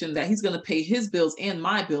expectation that he's going to pay his bills and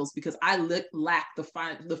my bills because I lack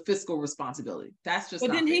the fiscal responsibility. That's just. But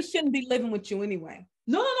not then fair. he shouldn't be living with you anyway.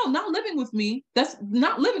 No, not living with me. That's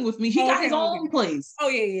not living with me. He got his own place. Oh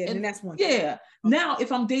yeah. And that's one thing. Yeah. Okay. Now,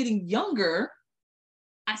 if I'm dating younger,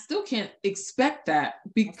 I still can't expect that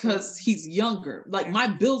because he's younger. Like my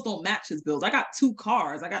bills don't match his bills. I got 2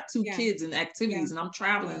 cars. I got 2 kids and activities, and I'm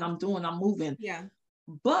traveling. I'm moving. Yeah.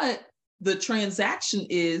 But the transaction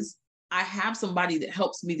is I have somebody that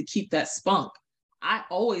helps me to keep that spunk. I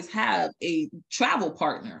always have a travel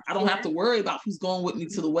partner. I don't have to worry about who's going with me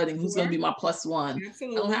to the wedding, who's going to be my +1.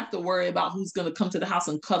 Absolutely. I don't have to worry about who's going to come to the house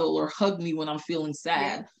and cuddle or hug me when I'm feeling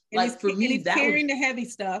sad. Yeah. Like for me, that carrying the heavy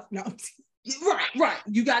stuff. No. Right.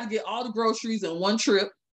 You got to get all the groceries in one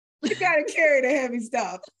trip. You got to carry the heavy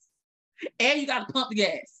stuff. And you got to pump the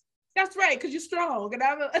gas. That's right, because you're strong. And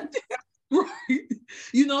right.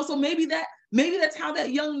 So maybe that's how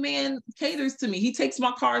that young man caters to me. He takes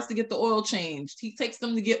my cars to get the oil changed. He takes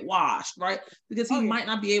them to get washed, right? Because he might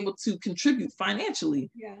not be able to contribute financially.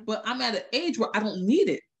 Yeah. But I'm at an age where I don't need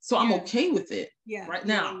it. So I'm okay with it. Yeah. Right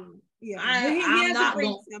now. Yeah. I'm not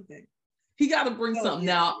going something. He got to bring something.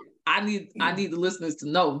 Now, I need the listeners to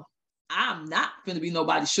know I'm not going to be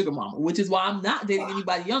nobody's sugar mama, which is why I'm not dating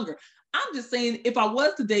anybody younger. I'm just saying, if I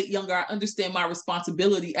was to date younger, I understand my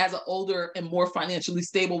responsibility as an older and more financially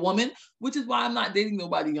stable woman, which is why I'm not dating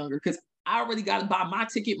nobody younger, because I already got to buy my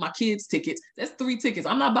ticket, my kids' tickets. That's 3 tickets.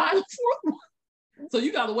 I'm not buying a 4th one. So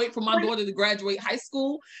you got to wait for my daughter to graduate high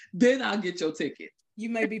school, then I'll get your ticket. You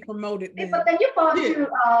may be promoted then. But then you fall into,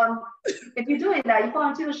 if you're doing that, you fall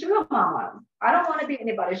into a sugar mama. I don't want to be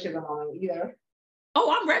anybody's sugar mama either.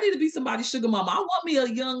 Oh, I'm ready to be somebody's sugar mama. I want me a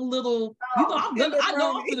young little, I know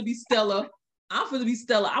I'm going to be Stella. I'm going to be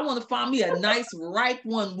Stella. I want to find me a nice, ripe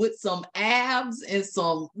one with some abs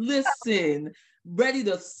and ready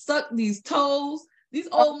to suck these toes. These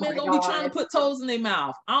old men don't be trying to put toes in their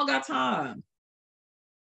mouth. I don't got time.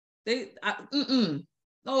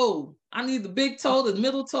 No, I need the big toe, the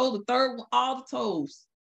middle toe, the third one, all the toes.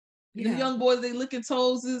 Yeah. The young boys, they licking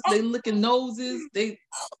toes, they licking noses, they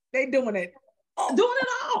doing it. Doing it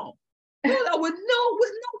all. With no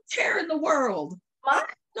care in the world.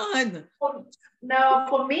 None. No,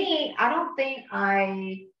 for me, I don't think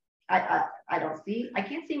I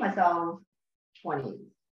can't see myself 20.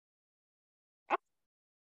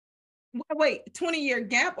 Wait, 20-year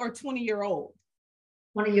gap or 20-year-old?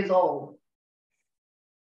 20 years old.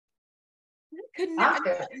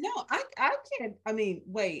 I can't. I mean,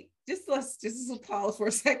 wait, let's pause for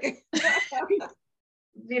a second.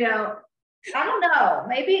 I don't know.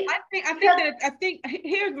 Maybe I think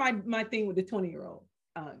here's my thing with the 20-year-old,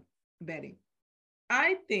 Betty.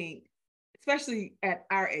 I think, especially at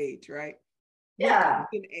our age, right? Yeah.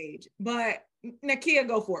 In age, but Nakia,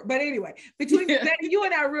 go for it. But anyway, between you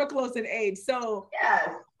and I are real close in age, so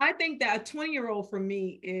I think that a 20-year-old for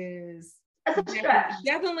me is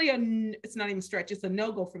definitely it's not even a stretch. It's a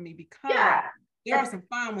no-go for me because there are some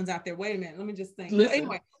fine ones out there. Wait a minute, let me just think. Listen.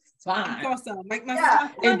 Anyway. Fine.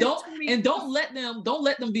 And don't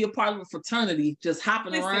let them be a part of a fraternity just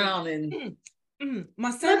hopping around and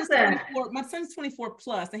my son is 24. My son's 24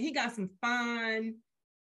 plus, and he got some fine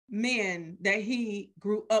men that he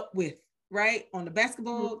grew up with, right, on the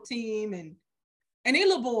basketball team, and they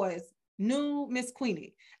little boys knew Miss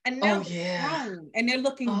Queenie, and now they're grown, and they're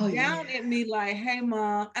looking down at me like, "Hey,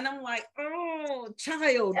 mom," and I'm like, "Oh,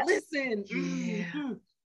 child, listen."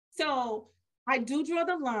 So I do draw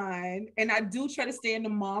the line, and I do try to stay in the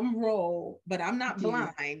mom role, but I'm not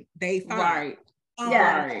blind. They fine.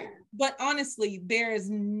 Right. But honestly, there is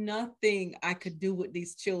nothing I could do with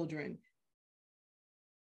these children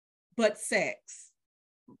but sex.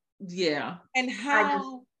 Yeah. And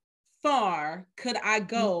how far could I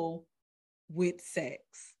go with sex?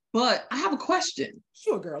 But I have a question.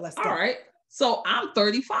 Sure, girl. Let's go. All right. So I'm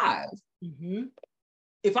 35. Mm-hmm.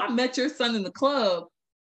 If I met your son in the club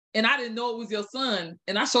and I didn't know it was your son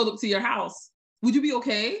and I showed up to your house, would you be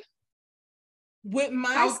okay? With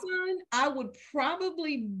my son, I would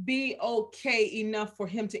probably be okay enough for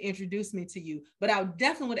him to introduce me to you, but I would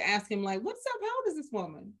definitely ask him, like, what's up? How old is this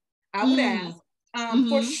woman? I would ask.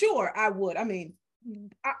 For sure, I would. I mean,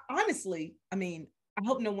 honestly, I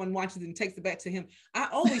hope no one watches and takes it back to him. I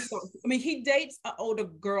always thought, he dates an older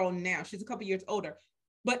girl now. She's a couple years older,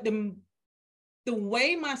 but the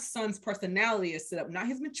way my son's personality is set up, not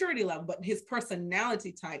his maturity level, but his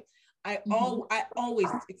personality type, I always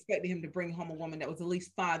expected him to bring home a woman that was at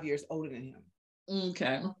least 5 years older than him.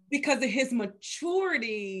 Okay. Because of his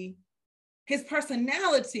maturity, his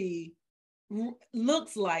personality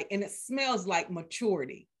looks like and it smells like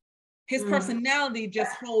maturity. His personality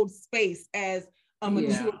just holds space as a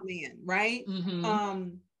mature man, right?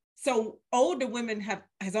 So older women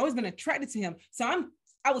has always been attracted to him. So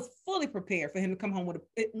I was fully prepared for him to come home with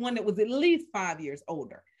one that was at least 5 years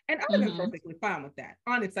older, and I would have been perfectly fine with that.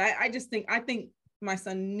 Honestly, I think my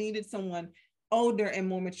son needed someone older and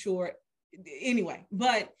more mature. Anyway,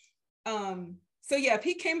 but so yeah, if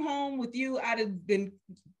he came home with you, I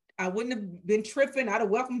wouldn't have been tripping. I'd have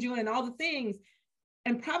welcomed you and all the things.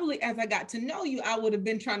 And probably as I got to know you, I would have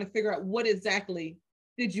been trying to figure out what exactly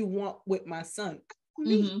did you want with my son.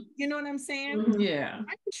 Me, you know what I'm saying? Yeah.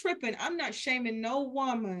 I'm tripping. I'm not shaming no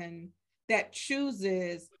woman that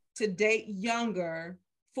chooses to date younger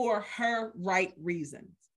for her right reasons.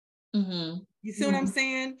 You see what I'm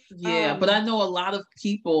saying? Yeah, but I know a lot of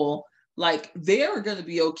people, like, they're going to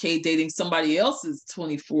be okay dating somebody else's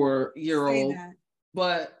 24-year-old.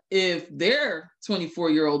 But if their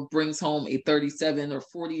 24-year-old brings home a 37 or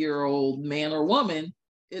 40-year-old man or woman,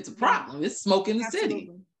 it's a problem. It's smoke in the city.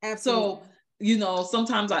 So, you know,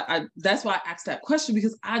 sometimes I that's why I asked that question,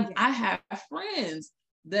 because I have friends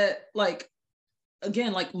that, like,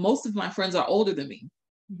 again, like, most of my friends are older than me.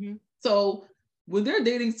 So when they're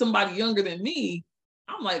dating somebody younger than me,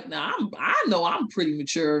 I'm like, nah, I know I'm pretty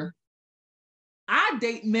mature. I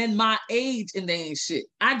date men my age and they ain't shit.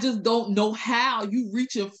 I just don't know how you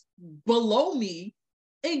reaching below me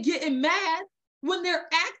and getting mad when they're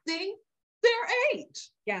acting their age.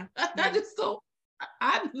 Yeah. I just don't.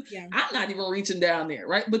 I'm not even reaching down there,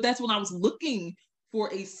 right? But that's when I was looking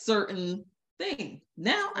for a certain thing.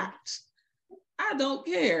 Now I don't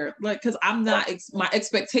care, like, because I'm not. My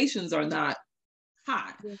expectations are not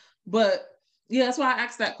high, but. Yeah, that's why I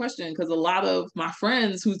asked that question, because a lot of my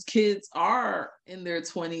friends whose kids are in their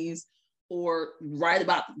 20s or right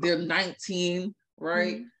about they're 19,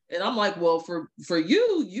 right? And I'm like, well, for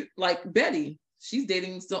you like Betty, she's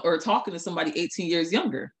dating or talking to somebody 18 years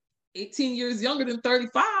younger. 18 years younger than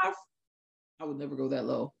 35. I would never go that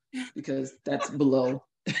low, because that's below.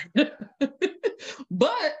 But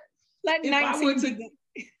like if I were to,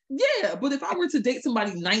 but if I were to date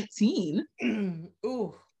somebody 19,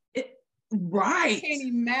 ooh. Right. I can't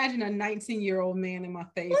imagine a 19-year-old man in my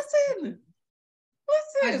face. Listen.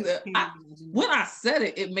 When I said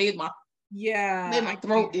it, it made my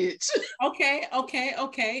throat itch.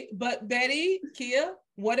 Okay. But Betty, Kia,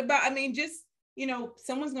 what about? I mean, just, you know,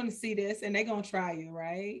 someone's going to see this and they're going to try you,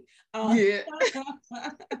 right? Yeah.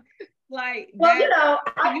 Like, well, you know,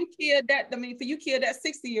 for you, Kia, that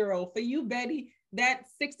 60-year-old. For you, Betty, that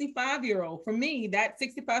 65-year-old. For me, that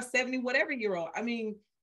 65, 70, whatever year old. I mean,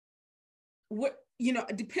 what, you know,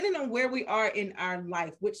 depending on where we are in our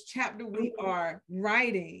life, which chapter we are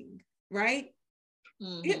writing, right?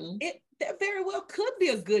 It that very well could be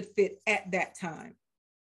a good fit at that time,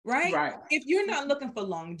 right? If you're not looking for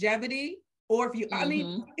longevity, or if you, I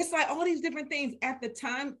mean, it's like all these different things at the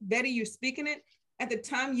time, Betty, you're speaking it, at the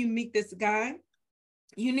time you meet this guy,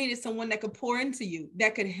 you needed someone that could pour into you,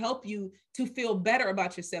 that could help you to feel better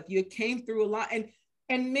about yourself. You came through a lot,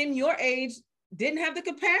 and men your age didn't have the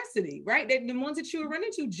capacity, right? The ones that you were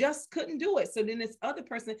running to just couldn't do it. So then this other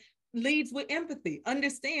person leads with empathy,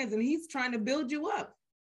 understands, and he's trying to build you up.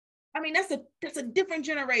 I mean, that's a different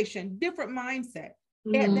generation, different mindset.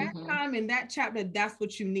 At that time in that chapter, that's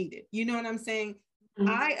what you needed. You know what I'm saying?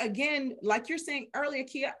 I, again, like you're saying earlier,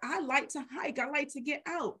 Kia, I like to hike. I like to get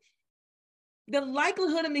out. The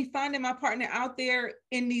likelihood of me finding my partner out there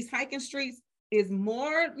in these hiking streets is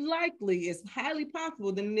more likely, is highly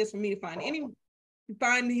possible than it is for me to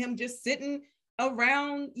find him just sitting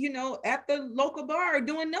around, you know, at the local bar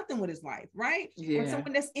doing nothing with his life, right? Or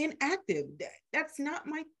someone that's inactive. That's not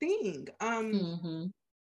my thing.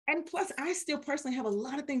 And plus, I still personally have a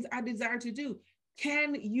lot of things I desire to do.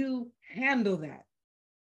 Can you handle that?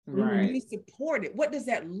 Right. Can you support it? What does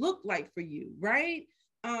that look like for you, right?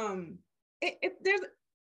 If there's,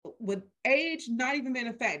 with age not even being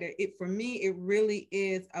a factor, for me, it really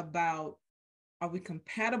is about, are we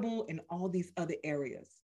compatible in all these other areas?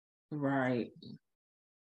 Right.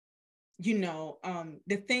 You know,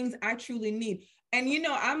 the things I truly need. And, you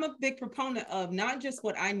know, I'm a big proponent of not just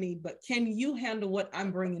what I need, but can you handle what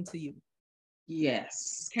I'm bringing to you?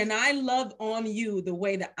 Yes. Can I love on you the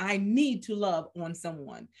way that I need to love on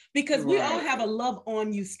someone? Because we all have a love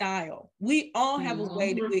on you style. We all have a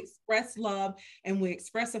way that we express love and we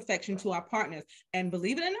express affection to our partners. And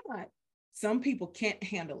believe it or not, some people can't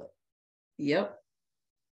handle it. Yep.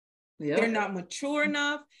 They're not mature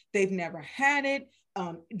enough. They've never had it.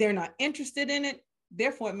 They're not interested in it.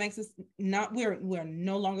 Therefore, it makes us not, we're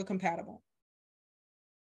no longer compatible.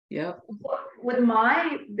 Yep. With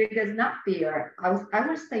my biggest, not fear, I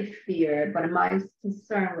would say fear, but my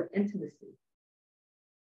concern with intimacy.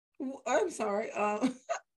 I'm sorry.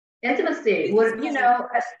 Intimacy would,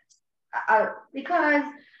 because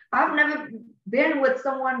I've never been with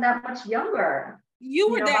someone that much younger. You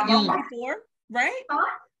were that young before, right? Huh?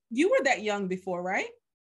 You were that young before, right?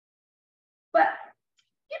 But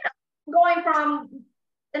going from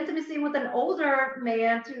intimacy with an older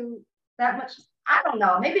man to that much, I don't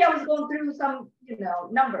know. Maybe I was going through some,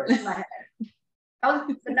 numbers in my head. That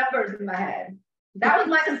was the numbers in my head. That was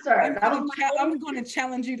my concern. I'm going to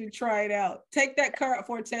challenge you to try it out. Take that car out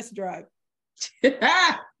for a test drive.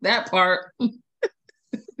 That part.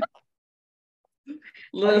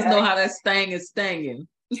 Let us know how that stang is stanging.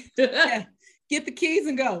 Yeah. Get the keys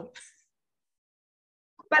and go.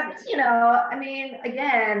 But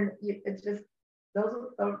again, it's just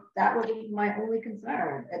that would be my only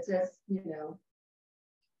concern. It's just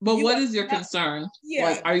But what is your concern? Yeah.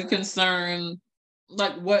 Like, are you concerned?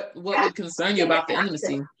 Like, what would concern you about the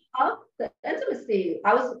intimacy? The intimacy.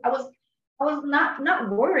 I was not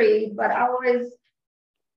worried, but I was,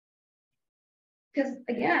 because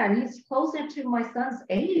again, he's closer to my son's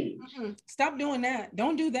age. Mm-hmm. Stop doing that.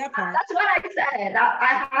 Don't do that part. That's what I said.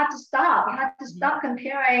 I had to stop. I had to stop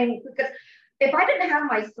comparing, because if I didn't have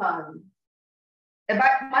my son,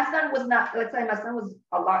 my son was not, let's say my son was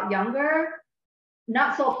a lot younger,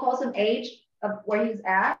 not so close in age of where he's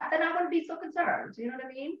at, then I wouldn't be so concerned. You know what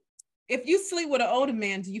I mean? If you sleep with an older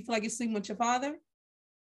man, do you feel like you're sleeping with your father?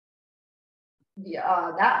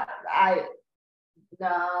 Yeah,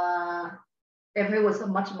 if it was so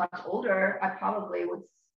much older, I probably would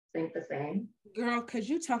think the same. Girl, because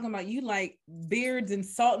you're talking about you like beards and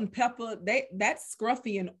salt and pepper. That's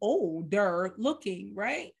scruffy and older looking,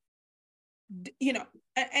 right?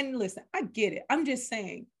 And listen, I get it. I'm just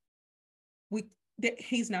saying,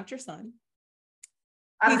 he's not your son.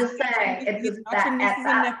 I'm just saying, it's just that at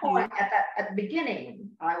that point, at the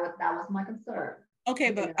beginning, that was my concern.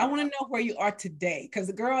 Okay, but I want to know where you are today,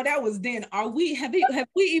 because girl, that was then. Have we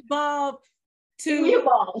evolved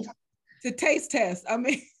to taste test? I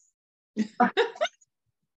mean,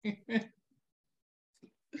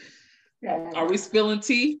 are we spilling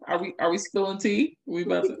tea? Are we spilling tea? We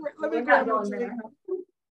about to. Let me go there.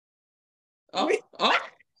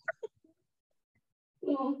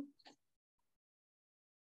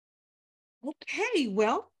 Okay,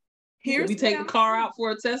 well, did we take a car out for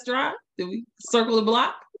a test drive? Did we circle the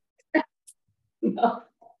block? No.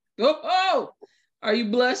 Oh, are you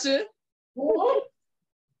blushing?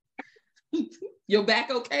 Your back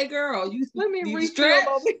okay, girl? Let me stretch.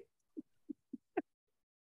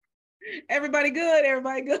 Everybody good?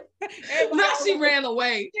 Everybody good? Now she ran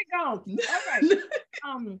away. Get gone.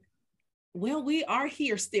 All right. Well, we are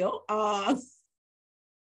here still.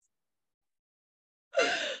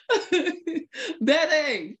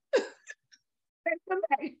 Betty.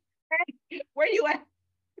 Hey, where you at?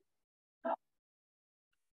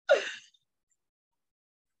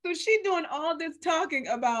 So she doing all this talking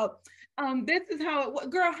about this is how it,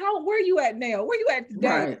 girl, where you at now? Where you at today?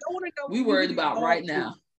 Right. I want to know. We worried about right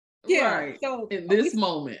now. Yeah. Right. So in this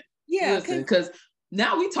moment. Yeah. Listen, because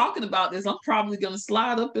now we talking about this, I'm probably gonna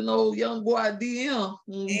slide up in old young boy DM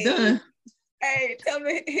when we done. Hey, tell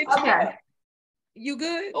me, okay. You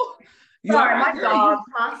good? Oh, sorry, my dog,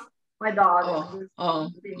 huh? My dog.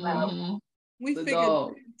 We the figured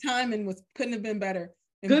dog. timing couldn't have been better.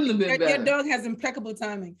 Couldn't have been better. Your dog has impeccable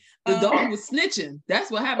timing. The dog was snitching.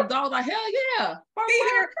 That's what happened. Dog like, hell yeah. Bark,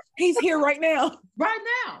 bark. He's here right now. Right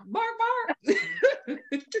now. Bark, bark.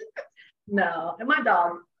 No, and my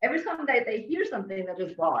dog, every time they hear something, they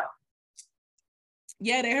just bark.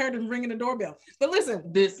 Yeah, they heard him ringing the doorbell. But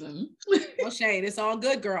listen. No shade. It's all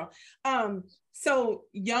good, girl. So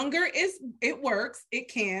younger it works. It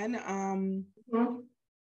can.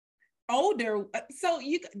 Older, so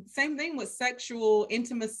same thing with sexual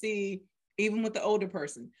intimacy, even with the older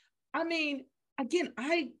person. I mean, again,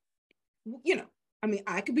 I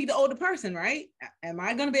could be the older person, right? Am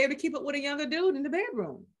I going to be able to keep up with a younger dude in the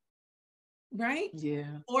bedroom? Right?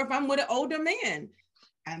 Yeah. Or if I'm with an older man,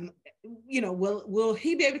 will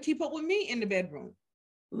he be able to keep up with me in the bedroom?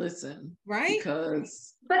 Listen, right?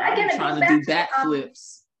 Because I'm trying to do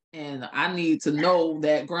backflips. And I need to know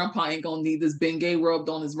that grandpa ain't gonna need this Bengay rubbed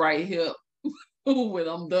on his right hip when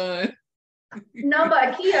I'm done. No,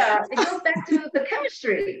 but Akia, it goes back to the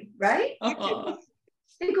chemistry, right?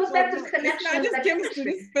 It goes back to the connection. It's not just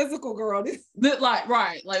chemistry, it's physical, girl. Like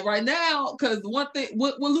right now, because one thing,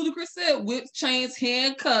 what Ludacris said, whips, chains,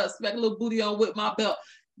 handcuffs, back a little booty on with my belt.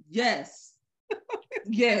 Yes.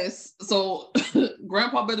 Yes. So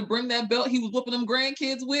grandpa better bring that belt he was whooping them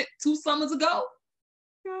grandkids with 2 summers ago.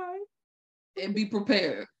 God. And be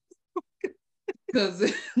prepared. Because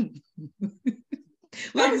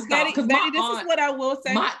let me stop. Because Betty, this is what I will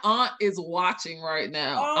say. My aunt is watching right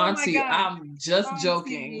now. Oh Auntie, my God. I'm just Auntie.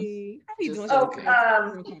 joking. How you Just doing?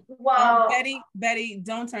 joking. Well, Betty,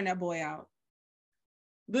 don't turn that boy out.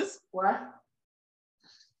 This what?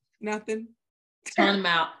 Nothing. Turn him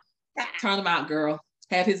out. Turn him out, girl.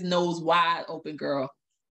 Have his nose wide open, girl.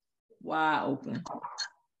 Wide open.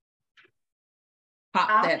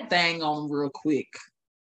 Pop that thing on real quick.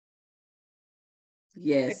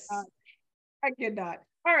 Yes. I cannot.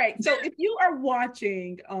 All right. So if you are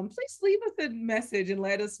watching, please leave us a message and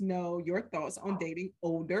let us know your thoughts on dating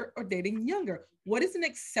older or dating younger. What is an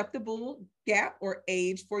acceptable gap or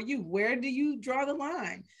age for you? Where do you draw the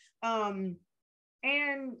line?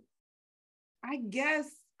 And I guess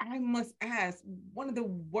I must ask, one of the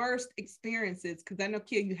worst experiences, because I know,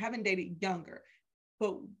 Kia, you haven't dated younger,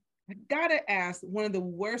 but I gotta ask, one of the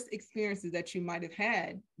worst experiences that you might have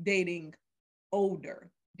had dating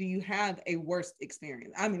older. Do you have a worst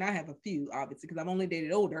experience? I mean, I have a few, obviously, because I've only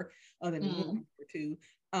dated older, other than one or two.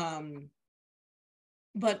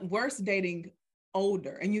 But worst dating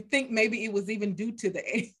older, and you think maybe it was even due to the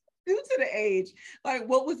age. Like,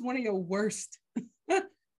 what was one of your worst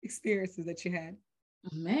experiences that you had?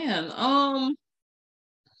 Man,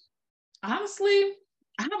 honestly,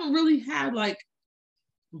 I haven't really had like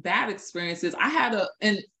bad experiences.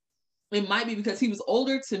 And it might be because he was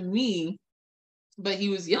older to me, but he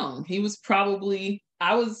was young. He was probably,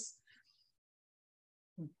 I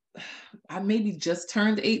maybe just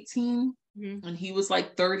turned 18 and he was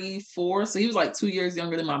like 34. So he was like 2 years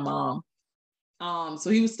younger than my mom. So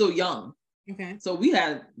he was still young. Okay. So we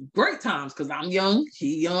had great times because I'm young,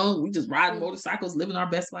 he young. We just ride motorcycles, living our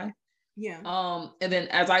best life. Yeah. And then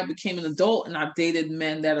as I became an adult and I've dated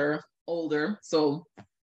men that are older. So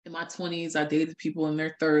in my 20s, I dated people in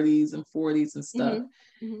their 30s and 40s and stuff.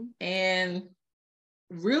 And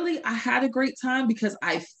really, I had a great time because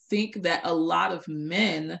I think that a lot of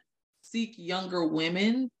men seek younger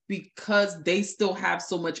women because they still have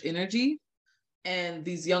so much energy. And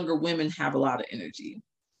these younger women have a lot of energy.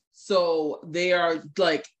 So they are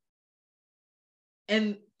like,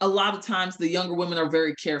 and a lot of times the younger women are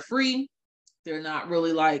very carefree. They're not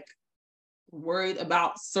really like worried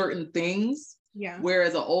about certain things. Yeah.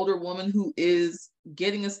 Whereas an older woman who is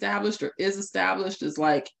getting established or is established is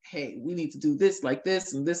like, hey, we need to do this like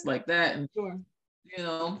this and this like that. And, you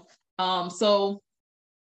know, so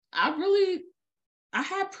I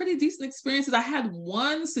had pretty decent experiences. I had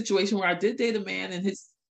one situation where I did date a man and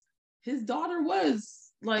his daughter was,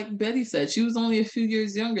 like Betty said, she was only a few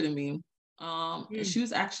years younger than me. And she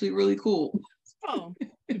was actually really cool. Oh,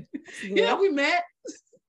 yeah, we met.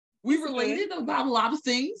 We related about a lot of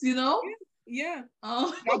things, you know? Yeah.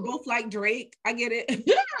 Y'all both like Drake. I get it.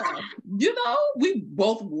 Yeah. You know, we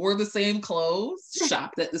both wore the same clothes,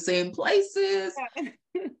 shopped at the same places.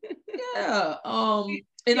 Yeah.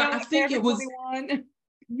 And I think it was 21.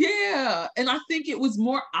 Yeah. And I think it was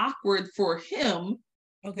more awkward for him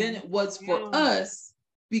than it was for us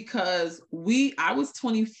because I was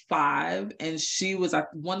 25 and she was, I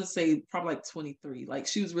want to say probably like 23. Like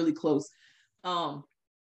she was really close.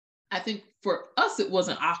 I think for us it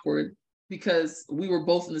wasn't awkward because we were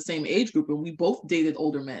both in the same age group and we both dated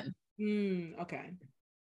older men. Okay.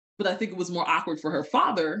 But I think it was more awkward for her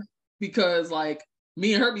father because like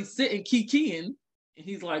me and her be sitting kikiing and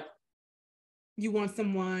he's like, you want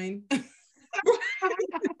some wine?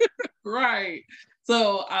 Right.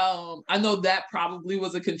 So I know that probably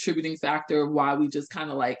was a contributing factor of why we just kind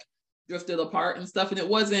of like drifted apart and stuff. And it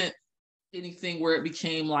wasn't anything where it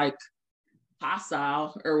became like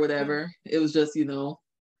hostile or whatever. It was just, you know,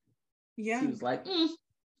 he was like,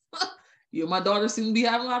 you and my daughter seem to be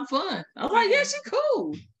having a lot of fun. I was like, yeah, she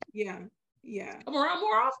cool. Yeah. Come around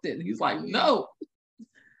more often. He's like, no.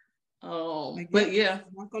 But yeah.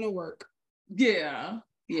 It's not gonna work. Yeah.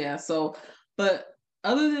 So, but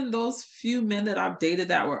other than those few men that I've dated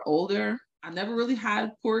that were older, I never really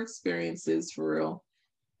had poor experiences for real.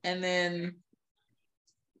 And then,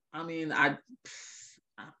 I mean,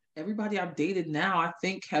 everybody I've dated now, I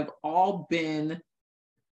think have all been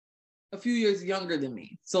a few years younger than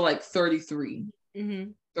me. So like 33,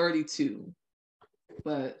 32.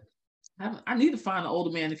 But I need to find an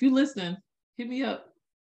older man. If you're listening, hit me up.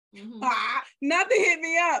 Not to hit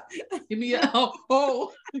me up. Hit me up.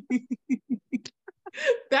 Oh.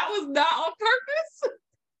 That was not on purpose.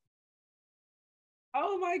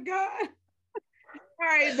 Oh my God. All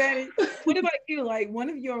right, Betty. What about you? Like one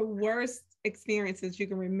of your worst experiences you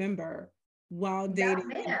can remember while That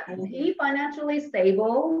dating an man, older. he financially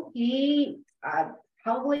stable. He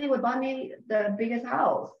probably would buy me the biggest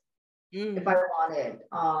house if I wanted.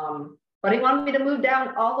 But he wanted me to move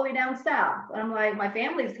down all the way down south. And I'm like, my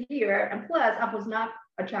family's here. And plus, I was not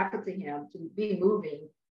attracted to him to be moving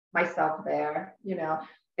myself there. You know,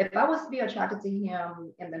 if I was to be attracted to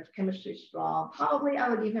him and the chemistry strong, probably I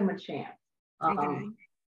would give him a chance. Okay.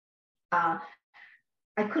 I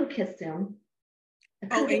couldn't kiss him.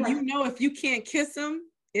 Oh, and you know, if you can't kiss him,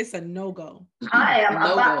 it's a no-go.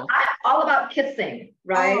 I'm all about kissing,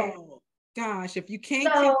 right? Oh gosh, if you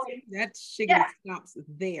can't kiss him, that shiggity stops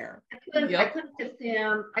there. I couldn't kiss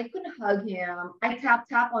him. I couldn't hug him. I tap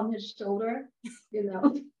on his shoulder, you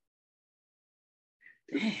know.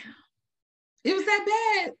 Damn. It was that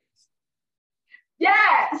bad.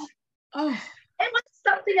 Yes. Oh. It was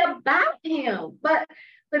something about him, but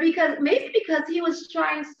because he was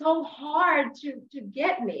trying so hard to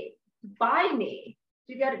get me, to buy me,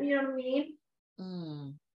 to get, you know what I mean?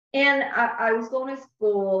 Mm. And I was going to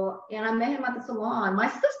school and I met him at the salon. My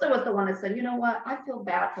sister was the one that said, you know what? I feel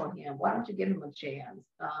bad for him. Why don't you give him a chance?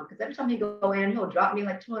 Because every time he go in, he'll drop me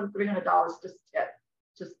like $200, $300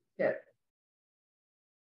 just tip.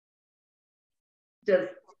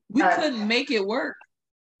 We couldn't make it work.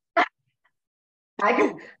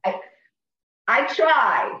 I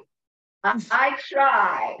tried. I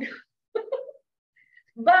tried.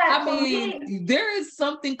 But I mean, there is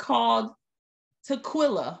something called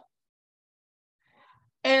tequila.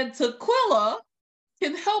 And tequila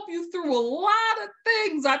can help you through a lot of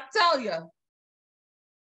things, I tell you.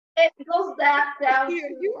 It goes back down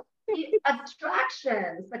to the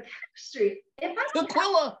attractions, the chemistry.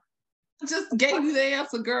 Tequila just gave you the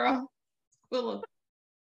answer, girl. Tequila.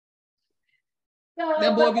 So,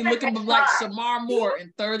 that boy be looking like Shamar Moore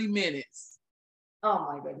in 30 minutes. Oh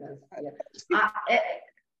my goodness. Yeah.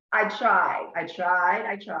 I tried. I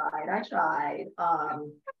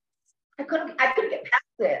couldn't get past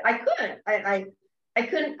it. I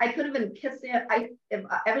couldn't even kiss him.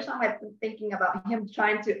 Every time I've been thinking about him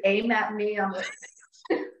trying to aim at me, I'm like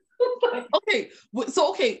okay.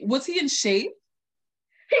 Was he in shape?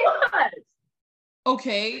 He was.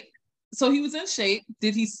 Okay. So he was in shape.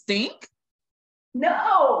 Did he stink?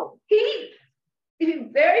 No, he's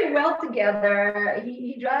very well together.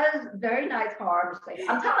 He drives very nice cars. Like,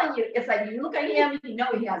 I'm telling you, it's like you look at him, you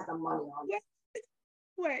know he has some money on him.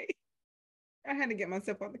 Wait, I had to get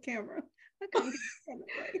myself on the camera. I couldn't get the camera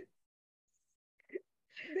right.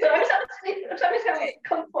 So every time he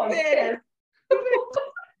comes for me,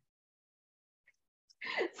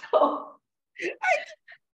 so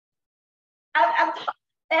I'm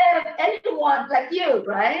anyone like you,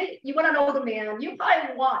 right? You want to know the man, you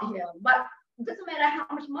probably want him, but it doesn't matter how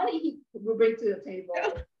much money he will bring to the table.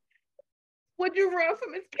 Would you run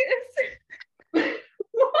from his kiss?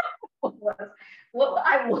 What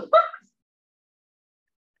I was.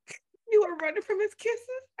 You were running from his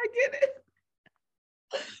kisses? I get it.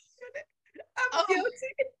 I'm guilty.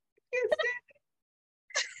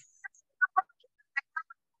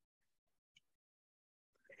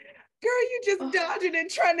 Girl, you just dodging and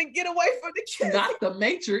trying to get away from the kiss. Not the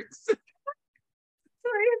Matrix. Sorry,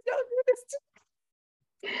 don't do this to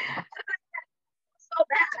me. So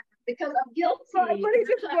bad because I'm guilty. Sorry, but he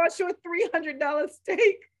just bought you a $300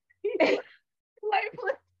 steak. Good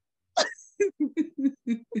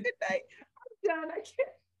night. I'm done. I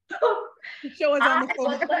can't. Show us on the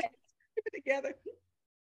phone. Together.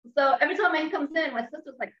 So every time he comes in, my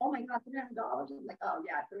sister's like, "Oh my God, $300." I'm like, "Oh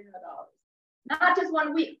yeah, $300." Not just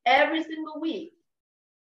 1 week, every single week.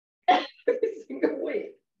 Every single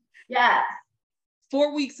week. Yes.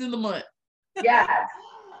 4 weeks in the month. Yes.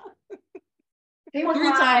 He was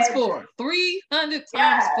 3 times 4. 300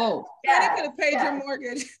 times 4. Yeah, they could have paid your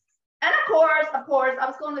mortgage. And of course, I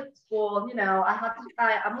was going to school. You know, I had to.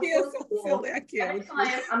 I'm going to school. Silly. I can't. Every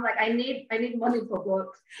time, I'm like, I need money for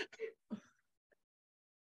books.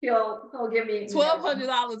 He'll give me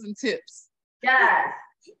 $1,200 in tips. Yes.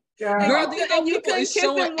 Girl, do you know people is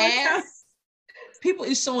showing ass? People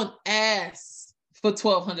is showing ass for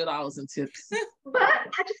 $1,200 in tips. But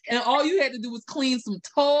and all you had to do was clean some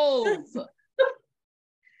toes.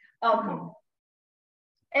 Oh,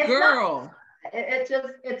 girl. It's just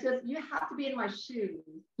you have to be in my shoes.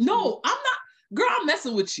 No, I'm not. Girl, I'm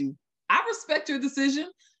messing with you. I respect your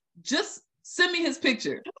decision. Just send me his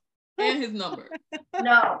picture and his number.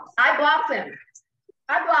 No, I blocked him.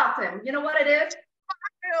 You know what it is?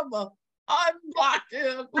 Unblock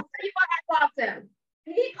him. I blocked him.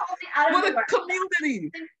 He called me out of the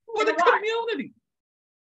community. What a community.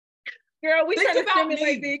 Girl, we trying to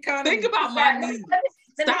stimulate the economy. Think about my needs.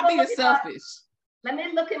 Stop being selfish. Let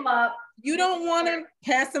me look him up. You don't want to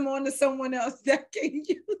pass them on to someone else that can use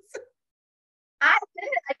it. I did.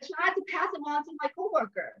 I tried to pass them on to my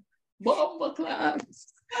coworker. Bomba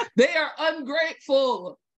class. They are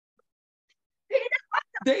ungrateful.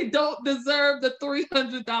 They don't deserve the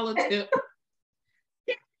 $300 tip.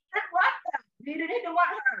 He didn't want them. He didn't want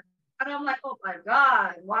her. And I'm like, oh my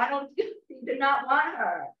God, why don't you? He did not want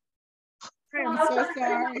her. I'm so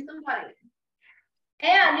sorry.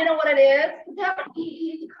 And you know what it is?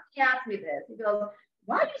 He asked me this. He goes,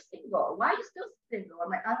 why are you single? Why are you still single? I'm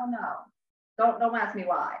like, I don't know. Don't ask me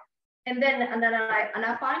why. And then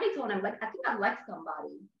I finally told him, like, I think I like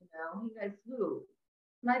somebody, you know. He goes, who?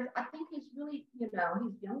 And I think he's really, you know,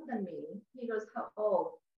 he's younger than me. He goes, how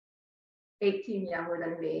old? 18 younger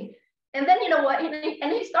than me. And then, you know what?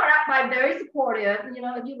 And he started out by very supportive. You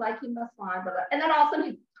know, if you like him, that's fine. But and then all of a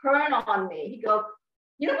sudden he turned on me. He goes,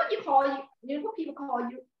 you know what people call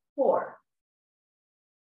you for?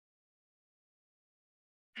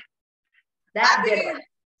 I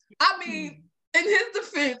mean, in his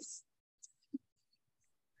defense,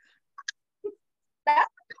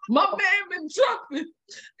 my man been dropping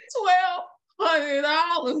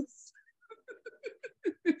 $1,200.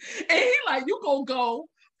 And he like, you gonna go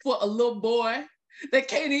for a little boy that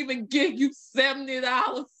can't even give you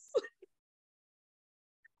 $70?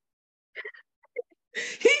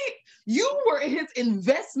 You were in his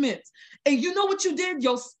investments, and you know what you did?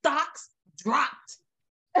 Your stocks dropped.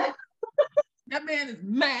 That man is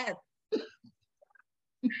mad.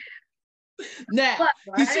 Now,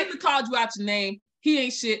 right? He shouldn't have called you out your name. He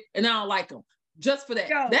ain't shit, and I don't like him. Just for that.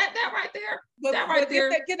 Yo, that right there. That right there.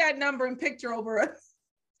 Get that number and picture over us.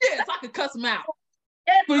 Yeah, so I could cuss him out.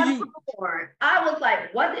 For you. I was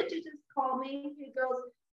like, what did you just call me? He goes,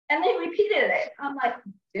 and they repeated it. I'm like,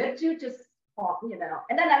 did you just call, you know?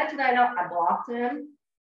 And then the next thing I know, I blocked him.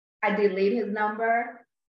 I deleted his number.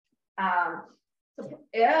 So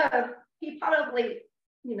yeah, he probably,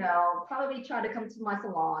 you know, tried to come to my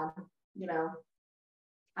salon, you know.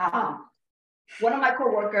 One of my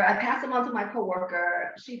coworker, I passed him on to my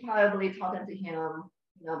coworker. She probably talking to him,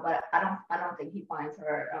 you know, but I don't think he finds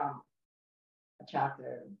her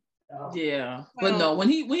attractive. So. Yeah, but no, when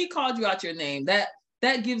he called you out your name, that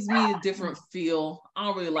gives me a different feel. I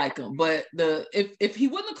don't really like him, but if he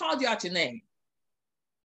wouldn't have called you out your name,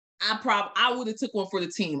 I would have took one for the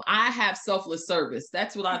team. I have selfless service.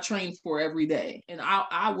 That's what I train for every day, and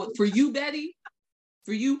I would for you, Betty,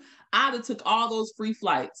 for you, I'd have took all those free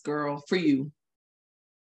flights, girl, for you.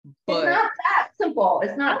 But it's not that simple.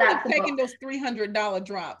 It's not that simple. Taking those $300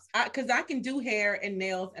 drops, because I can do hair and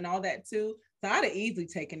nails and all that too. So I'd have easily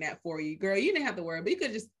taken that for you, girl. You didn't have to worry, but you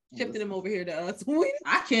could just shift them over here to us.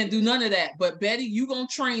 I can't do none of that. But Betty, you gonna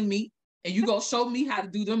train me and you gonna show me how to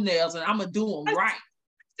do them nails, and I'm gonna do them right.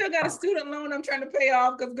 Still got a student loan I'm trying to pay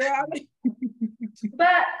off, because girl.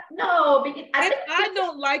 But no, because if I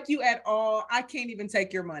don't like you at all, I can't even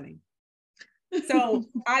take your money. So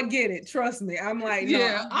I get it. Trust me. I'm like, no,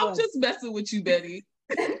 yeah, I'm just messing with you, Betty.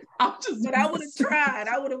 But I would have tried.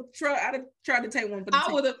 I'd have tried to take one for the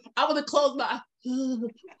team. I would have closed my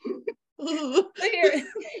Here,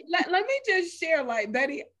 let me just share, like,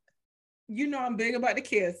 Betty, you know I'm big about the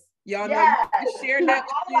kiss. Y'all know I shared that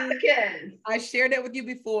with you. I shared that with you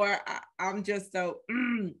before. I'm just so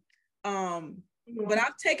but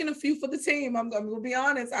I've taken a few for the team. I'm gonna be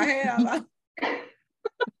honest. I have.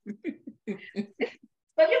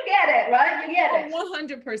 But you get it, right? You get it.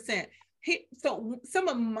 100%. So some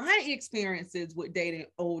of my experiences with dating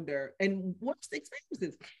older, and what's the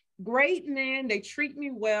experiences? Great men, they treat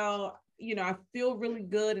me well. You know, I feel really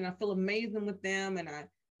good and I feel amazing with them. And I,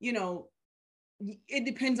 you know, it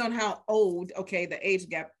depends on how old, okay, the age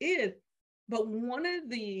gap is. But one of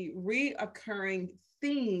the reoccurring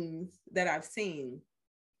themes that I've seen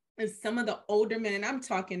is some of the older men, and I'm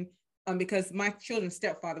talking because my children's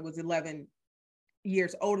stepfather was 11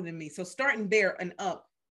 years older than me. So starting there and up,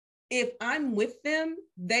 if I'm with them,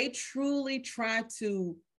 they truly try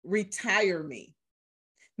to retire me.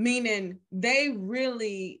 Meaning they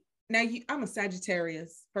really, I'm a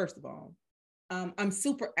Sagittarius, first of all. I'm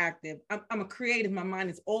super active. I'm a creative. My mind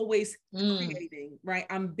is always creating, right?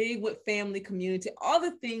 I'm big with family, community, all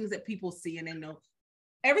the things that people see and they know.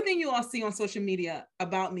 Everything you all see on social media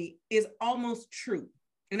about me is almost true.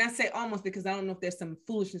 And I say almost because I don't know if there's some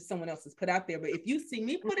foolishness someone else has put out there, but if you see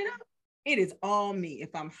me put it up, it is all me.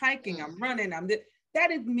 If I'm hiking, I'm running,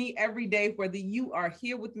 that is me every day, whether you are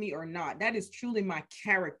here with me or not. That is truly my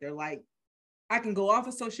character. Like, I can go off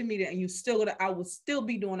of social media and I will still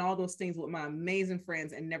be doing all those things with my amazing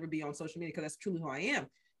friends and never be on social media, because that's truly who I am.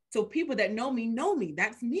 So people that know me,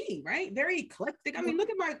 that's me, right? Very eclectic. I mean, look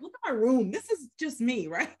at my room. This is just me,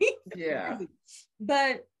 right? Yeah.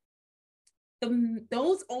 But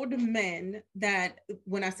those older men that,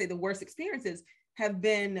 when I say the worst experiences, have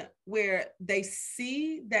been where they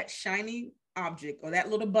see that shiny object or that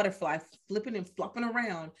little butterfly flipping and flopping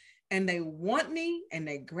around, and they want me and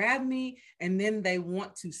they grab me, and then they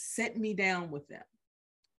want to set me down with them.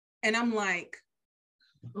 And I'm like,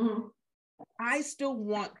 I still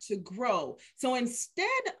want to grow. So instead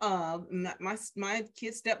of my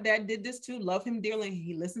kid's stepdad did this too, love him dearly.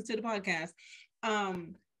 He listens to the podcast.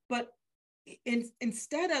 But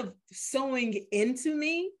instead of sewing into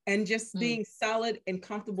me and just being solid and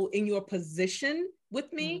comfortable in your position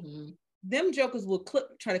with me, them jokers will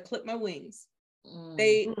try to clip my wings.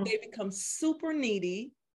 They become super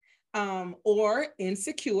needy, or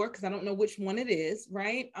insecure, because I don't know which one it is,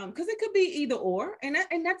 right? Because it could be either or, and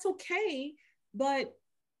that's okay. But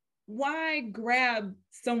why grab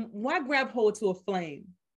hold to a flame,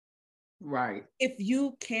 right, if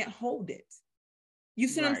you can't hold it? You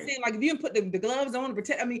see what I'm saying? Like, if you put the gloves on to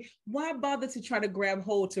protect, I mean, why bother to try to grab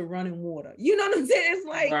hold to running water? You know what I'm saying? It's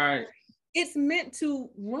like, it's meant to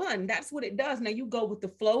run. That's what it does. Now you go with the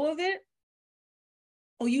flow of it,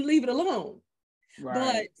 or you leave it alone.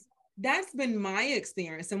 But that's been my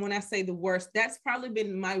experience. And when I say the worst, that's probably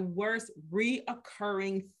been my worst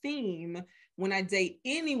reoccurring theme when I date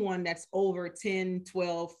anyone that's over 10,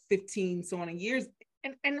 12, 15, so on years.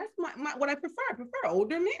 And that's my what I prefer. I prefer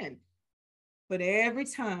older men. But every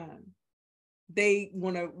time they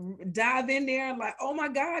want to dive in there, like, oh my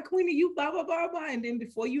God, Queenie, you blah, blah, blah, blah. And then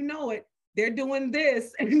before you know it, they're doing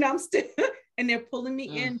this, and I'm still, and they're pulling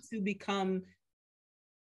me in to become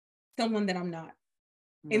someone that I'm not.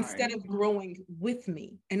 Instead of growing with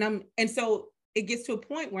me. And so it gets to a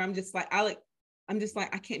point where I'm just like, I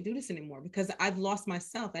can't do this anymore, because I've lost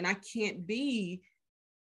myself, and I can't be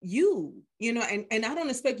you, and I don't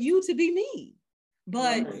expect you to be me.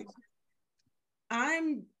 But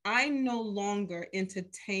I no longer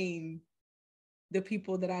entertain the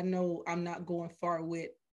people that I know I'm not going far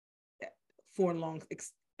with for a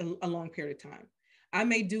long period of time. I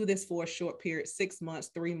may do this for a short period, 6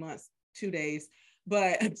 months, 3 months, 2 days,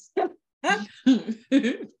 but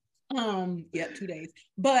 2 days,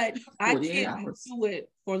 but I can't do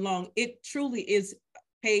it for long. It truly is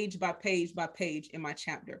page by page by page in my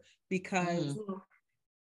chapter, because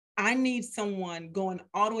I need someone going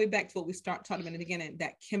all the way back to what we talking about in the beginning,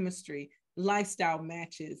 that chemistry, lifestyle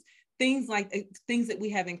matches, things that we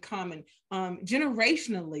have in common,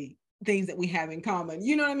 generationally, things that we have in common,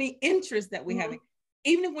 you know what I mean? Interests that we have,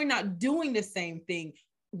 even if we're not doing the same thing,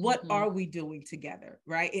 what are we doing together,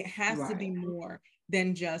 right? It has to be more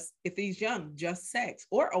than just, if he's young, just sex,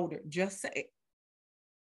 or older, just sex.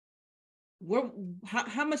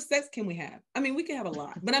 How much sex can we have? I mean, we can have a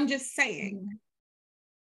lot, but I'm just saying,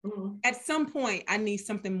 at some point, I need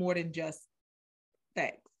something more than just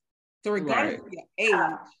sex. So regardless of your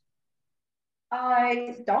age.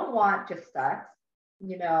 I don't want just sex,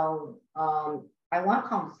 I want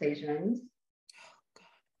conversations.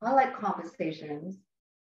 I like conversations.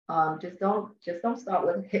 Just don't start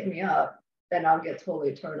with hit me up, then I'll get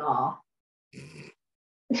totally turned off.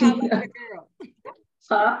 Holla at your girl.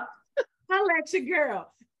 Huh? Holla at your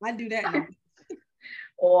girl. I do that now.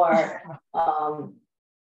 Or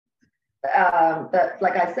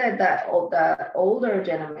like I said, the older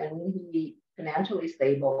gentleman, he financially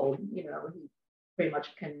stable, he pretty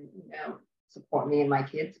much can, support me and my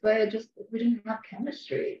kids, but we didn't have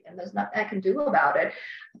chemistry, and there's nothing I can do about it.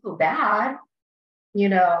 I feel bad.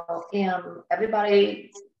 And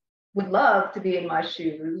everybody would love to be in my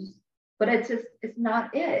shoes, but it's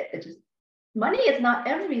not it. It's just, money is not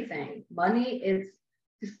everything. Money is,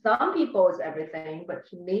 to some people, is everything, but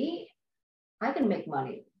to me, I can make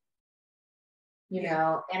money,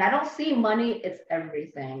 and I don't see money as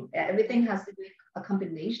everything. Everything has to be a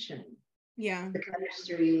combination. Yeah. The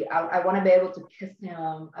chemistry, I want to be able to kiss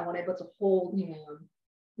him. I want to be able to hold him.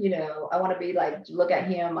 I want to be like, look at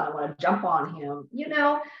him. I want to jump on him,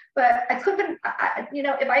 but I couldn't,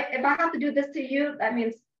 if I have to do this to you, that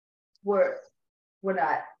means we're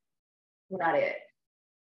not it.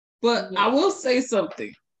 But I will say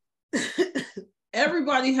something.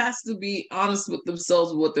 Everybody has to be honest with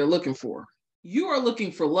themselves, what they're looking for. You are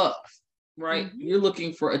looking for love, right? You're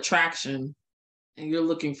looking for attraction, and you're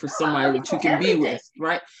looking for somebody that you can be with,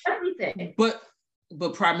 right? Everything.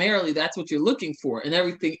 But primarily that's what you're looking for, and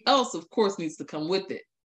everything else, of course, needs to come with it.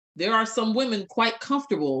 There are some women quite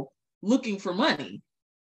comfortable looking for money.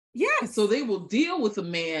 Yeah. So they will deal with a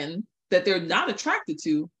man that they're not attracted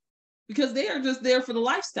to, because they are just there for the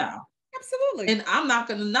lifestyle. Absolutely. And I'm not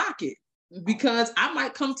going to knock it, because I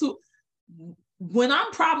might come to, when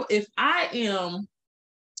I'm probably, if I am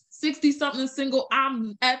 60 something single,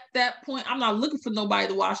 I'm at that point, I'm not looking for nobody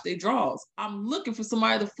to wash their drawers. I'm looking for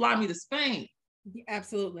somebody to fly me to Spain.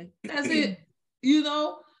 Absolutely. That's it. You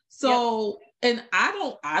know? So, yep. And I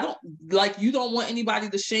don't like, you don't want anybody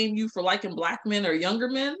to shame you for liking Black men or younger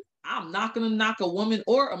men. I'm not going to knock a woman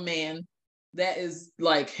or a man that is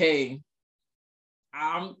like, hey,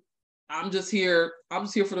 I'm just here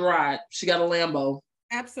for the ride. She got a Lambo.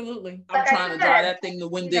 Absolutely. I'm trying to drive that thing to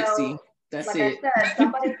Winn-Dixie. That's like it. I said,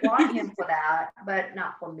 somebody want him for that, but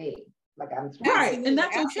not for me. Like I'm trying. Right. And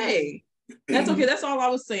that's okay. That's okay. That's all I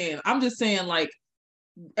was saying. I'm just saying, like,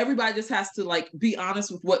 everybody just has to like be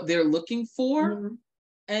honest with what they're looking for. Mm-hmm.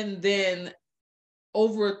 And then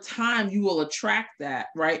over time you will attract that,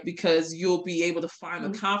 right? Because you'll be able to find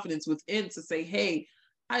the confidence within to say, hey,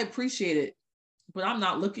 I appreciate it, but I'm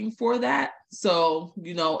not looking for that. So,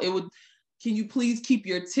 you know, can you please keep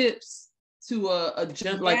your tips to a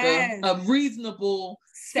reasonable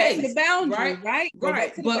set the boundary, right?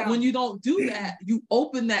 But when you don't do that, you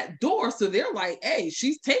open that door. So they're like, hey,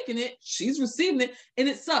 she's taking it, she's receiving it. And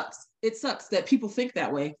it sucks. It sucks that people think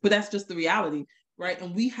that way, but that's just the reality, right?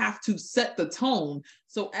 And we have to set the tone.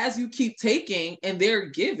 So as you keep taking and they're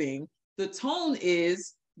giving, the tone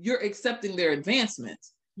is you're accepting their advancement.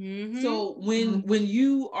 Mm-hmm. So when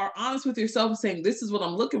you are honest with yourself and saying, this is what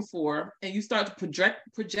I'm looking for, and you start to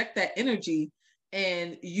project that energy,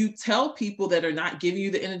 and you tell people that are not giving you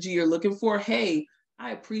the energy you're looking for, hey,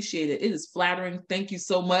 I appreciate it. It is flattering. Thank you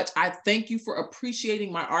so much. I thank you for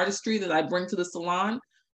appreciating my artistry that I bring to the salon.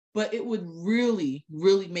 But it would really,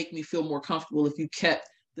 really make me feel more comfortable if you kept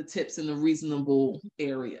the tips in a reasonable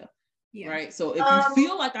area. Yeah. Right. So if you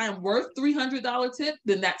feel like I am worth $300 tip,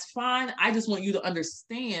 then that's fine. I just want you to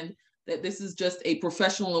understand that this is just a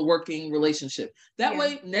professional and working relationship. That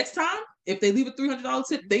way, next time, if they leave a $300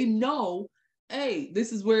 tip, they know, hey,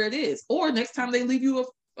 this is where it is. Or next time they leave you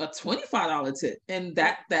a $25 tip, and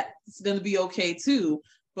that's going to be okay too.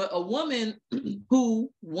 But a woman who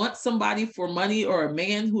wants somebody for money, or a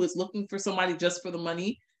man who is looking for somebody just for the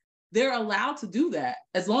money, they're allowed to do that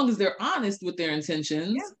as long as they're honest with their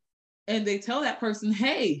intentions. Yeah. And they tell that person,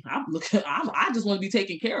 hey, I just want to be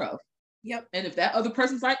taken care of. Yep. And if that other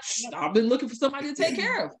person's like, I've been looking for somebody to take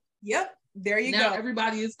care of. Yep. There you go. Now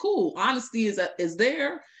everybody is cool. Honesty is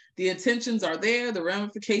there. The intentions are there. The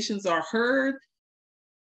ramifications are heard.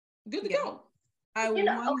 Good to go.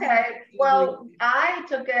 Okay. Well, I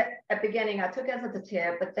took it at the beginning. I took it as a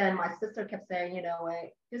tip, but then my sister kept saying, you know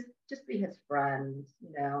what, just be his friend,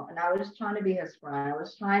 you know. And I was trying to be his friend. I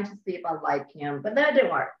was trying to see if I like him, but that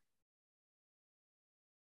didn't work.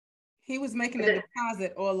 He was making a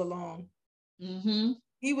deposit all along. Mm-hmm.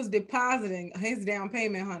 He was depositing his down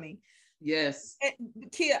payment, honey. Yes.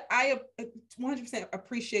 And Kia, I 100%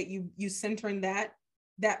 appreciate you centering that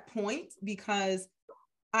point, because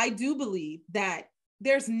I do believe that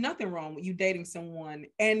there's nothing wrong with you dating someone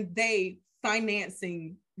and they're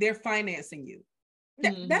financing you.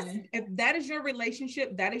 That's, if that is your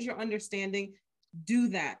relationship, that is your understanding, do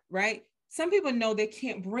that, right? Some people know they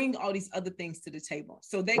can't bring all these other things to the table.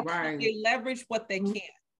 So they leverage what they can,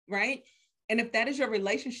 right? And if that is your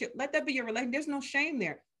relationship, let that be your relationship. There's no shame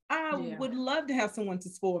there. I would love to have someone to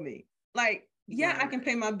spoil me. Like, I can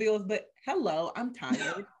pay my bills, but hello, I'm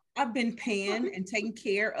tired. I've been paying and taking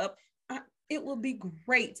care of. It would be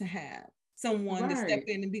great to have someone to step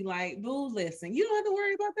in and be like, boo, listen, you don't have to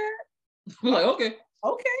worry about that. Like, okay.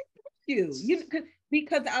 You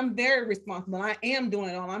because I'm very responsible. I am doing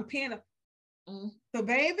it all. I'm paying. So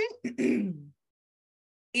baby,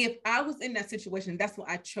 if I was in that situation, that's what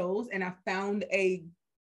I chose, and I found a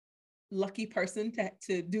lucky person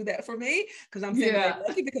to do that for me, because I'm saying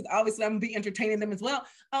lucky because obviously I'm gonna be entertaining them as well.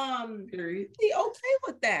 Be okay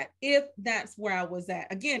with that if that's where I was at.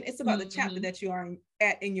 Again, it's about the chapter that you are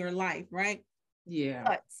at in your life, right? Yeah.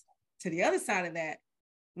 But to the other side of that,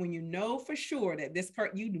 when you know for sure that this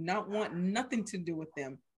part you do not want nothing to do with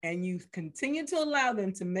them, and you continue to allow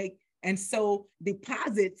them to make and sow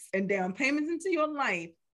deposits and down payments into your life,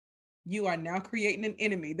 you are now creating an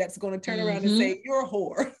enemy that's going to turn around and say you're a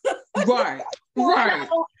whore. Right.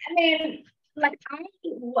 I mean, like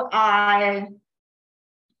I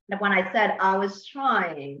when I said I was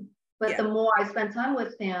trying, but the more I spent time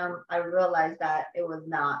with him, I realized that it was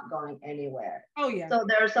not going anywhere. Oh yeah. So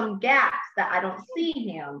there are some gaps that I don't see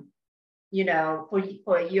him, you know,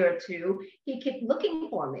 for a year or two. He kept looking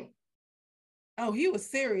for me. Oh, he was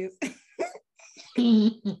serious.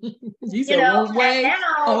 You said one way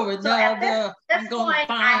or another. I'm gonna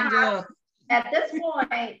find you. At this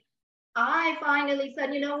point, I finally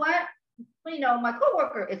said, you know what? my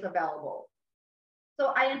coworker is available.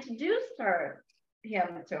 So I introduced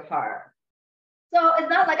him to her. So it's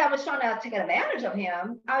not like I was trying to take advantage of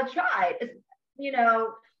him. I tried.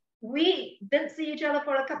 We didn't see each other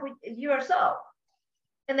for a couple of years or so.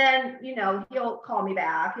 And then, he'll call me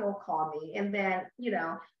back, he'll call me. And then,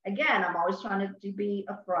 again, I'm always trying to be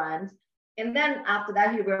a friend. And then after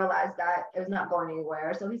that, he realized that it was not going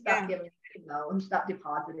anywhere. So he stopped giving, he stopped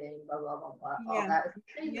depositing, blah, blah, blah, blah, all that.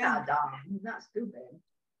 He's not dumb. He's not stupid.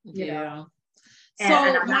 You know?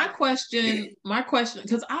 So my question,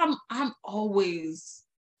 because I'm always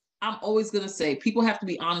gonna say people have to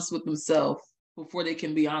be honest with themselves before they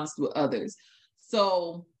can be honest with others.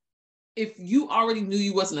 So if you already knew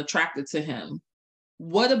you wasn't attracted to him,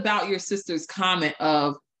 what about your sister's comment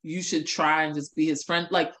of you should try and just be his friend?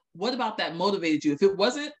 Like, what about that motivated you?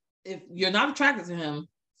 If you're not attracted to him,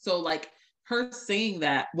 so like her saying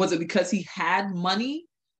that, was it because he had money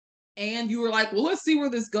and you were like, well, let's see where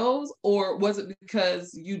this goes? Or was it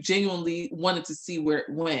because you genuinely wanted to see where it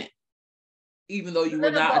went, even though you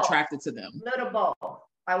were not attracted to them? Little both.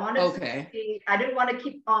 I wanted to see, I didn't want to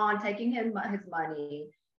keep on taking him his money.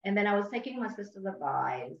 And then I was taking my sister's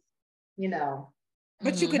advice,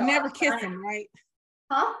 But you could never kiss him, right?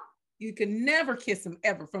 Huh? You could never kiss him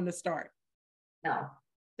ever from the start. No.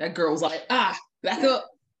 That girl was like, back up.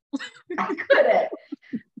 I couldn't.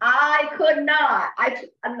 I could not.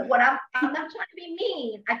 I'm not trying to be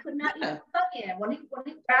mean. I could not even hug him. When he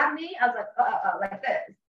grabbed me, I was like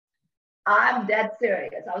this. I'm dead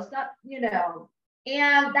serious. I was not,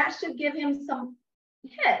 and that should give him some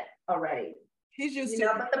hit already. He's used to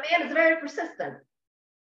it. But the man is very persistent.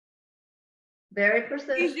 Very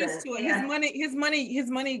persistent. He's used to it. His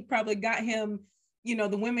money probably got him,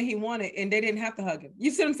 the women he wanted, and they didn't have to hug him.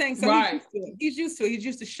 You see what I'm saying? So right. He's used to it. He's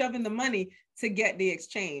used to shoving the money to get the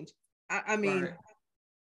exchange. I mean, right.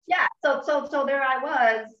 Yeah. So there I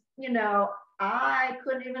was, I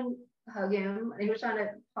couldn't even hug him. And he was trying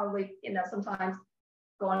to probably, sometimes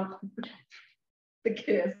go on the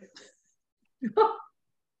kiss.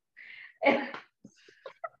 and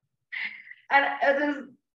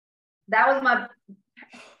that was my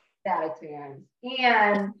bad experience.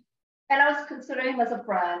 And I was considering him as a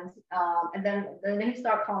friend. And then he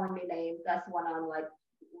started calling me names. That's when I'm like,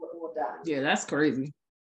 we're done. Yeah, that's crazy.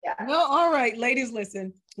 Yeah. Well, all right, ladies,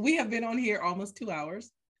 listen. We have been on here almost 2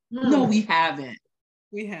 hours. No, we haven't.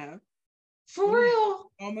 We have. For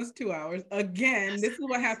real? Almost 2 hours. Again, this is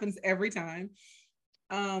what happens every time.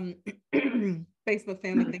 Facebook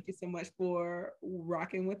family, thank you so much for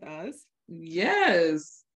rocking with us.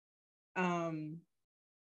 Yes. I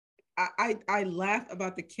laugh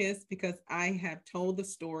about the kiss because I have told the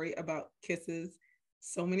story about kisses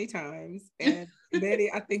so many times, and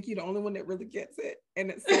Betty, I think you're the only one that really gets it, and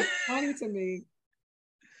it's so funny to me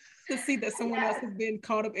to see that someone else has been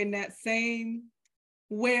caught up in that same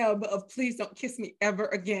web of please don't kiss me ever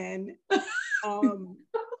again.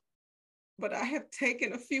 But I have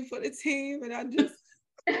taken a few for the team, and I just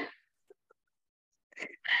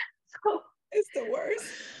it's the worst.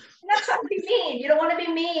 You're not trying to be mean. You don't want to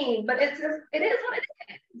be mean, but it is what it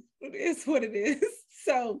is. It is what it is.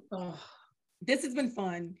 So this has been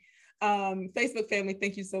fun. Facebook family,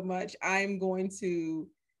 thank you so much. I'm going to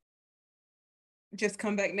just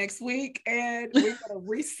come back next week and we're going to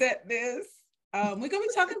reset this. We're going to be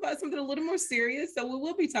talking about something a little more serious. So we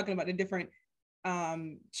will be talking about the different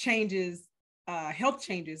changes, health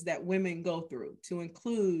changes that women go through, to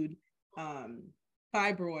include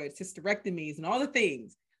fibroids, hysterectomies, and all the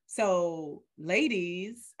things. So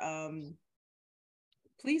ladies,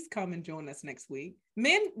 please come and join us next week.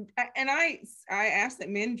 Men, and I ask that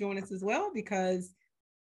men join us as well, because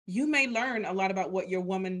you may learn a lot about what your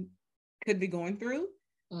woman could be going through.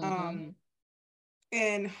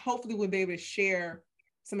 And hopefully we'll be able to share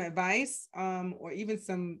some advice or even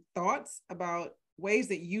some thoughts about ways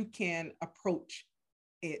that you can approach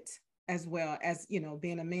it, as well as,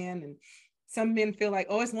 being a man. And some men feel like,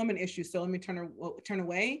 oh, it's woman issue, so let me turn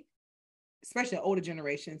away, especially older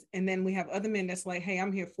generations. And then we have other men that's like, hey,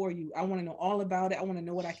 I'm here for you. I want to know all about it. I want to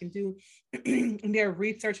know what I can do. And they're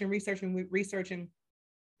researching,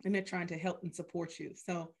 and they're trying to help and support you.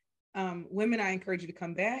 So women, I encourage you to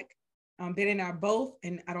come back. Betty and I are both,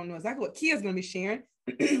 and I don't know exactly what Kia's going to be sharing,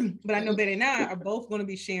 but I know Betty and I are both going to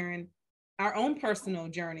be sharing our own personal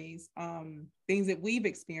journeys, things that we've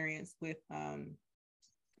experienced with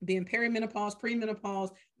being perimenopause, premenopause,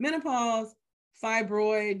 menopause,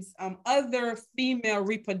 fibroids, other female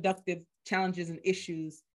reproductive challenges and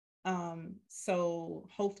issues. So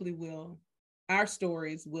hopefully our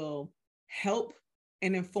stories will help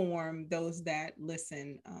and inform those that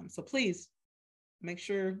listen. So please make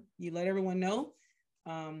sure you let everyone know,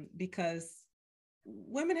 because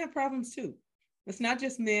women have problems too. It's not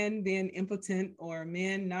just men being impotent or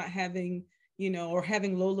men not having, or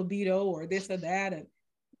having low libido or this or that. And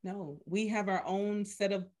no, we have our own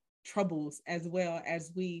set of troubles as well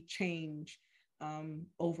as we change,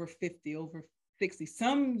 over 50, over 60.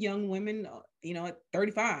 Some young women, at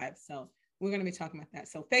 35. So we're going to be talking about that.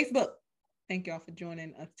 So Facebook, thank y'all for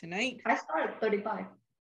joining us tonight. I started 35.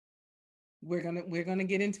 We're gonna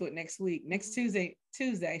get into it next week, next Tuesday.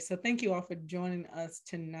 So thank you all for joining us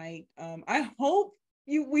tonight. I hope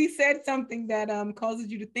we said something that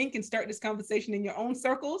causes you to think and start this conversation in your own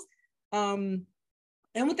circles, and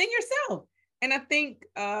within yourself. And I think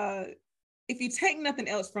if you take nothing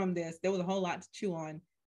else from this, there was a whole lot to chew on.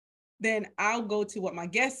 Then I'll go to what my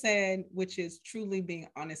guest said, which is truly being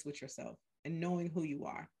honest with yourself and knowing who you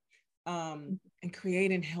are, and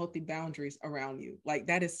creating healthy boundaries around you. Like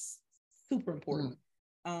that is super important.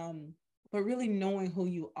 But really knowing who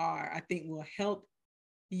you are, I think will help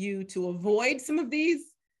you to avoid some of these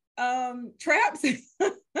traps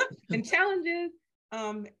and challenges.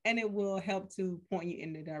 And it will help to point you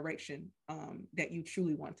in the direction that you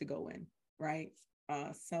truly want to go in, right?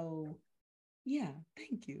 So yeah,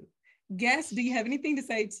 thank you. Guest, do you have anything to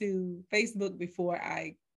say to Facebook before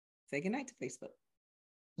I say goodnight to Facebook?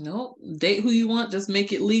 Nope. Date who you want, just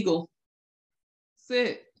make it legal. That's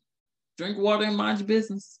it. Drink water and mind your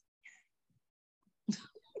business.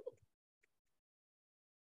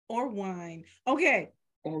 Or wine. Okay.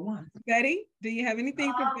 Or wine. Betty, do you have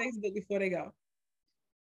anything from Facebook before they go?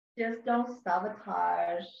 Just don't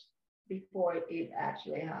sabotage before it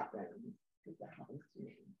actually happens, because that happens to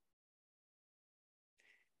me.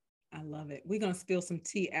 I love it. We're going to spill some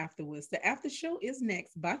tea afterwards. The after show is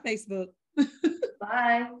next. Bye, Facebook.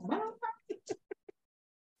 Bye. Bye.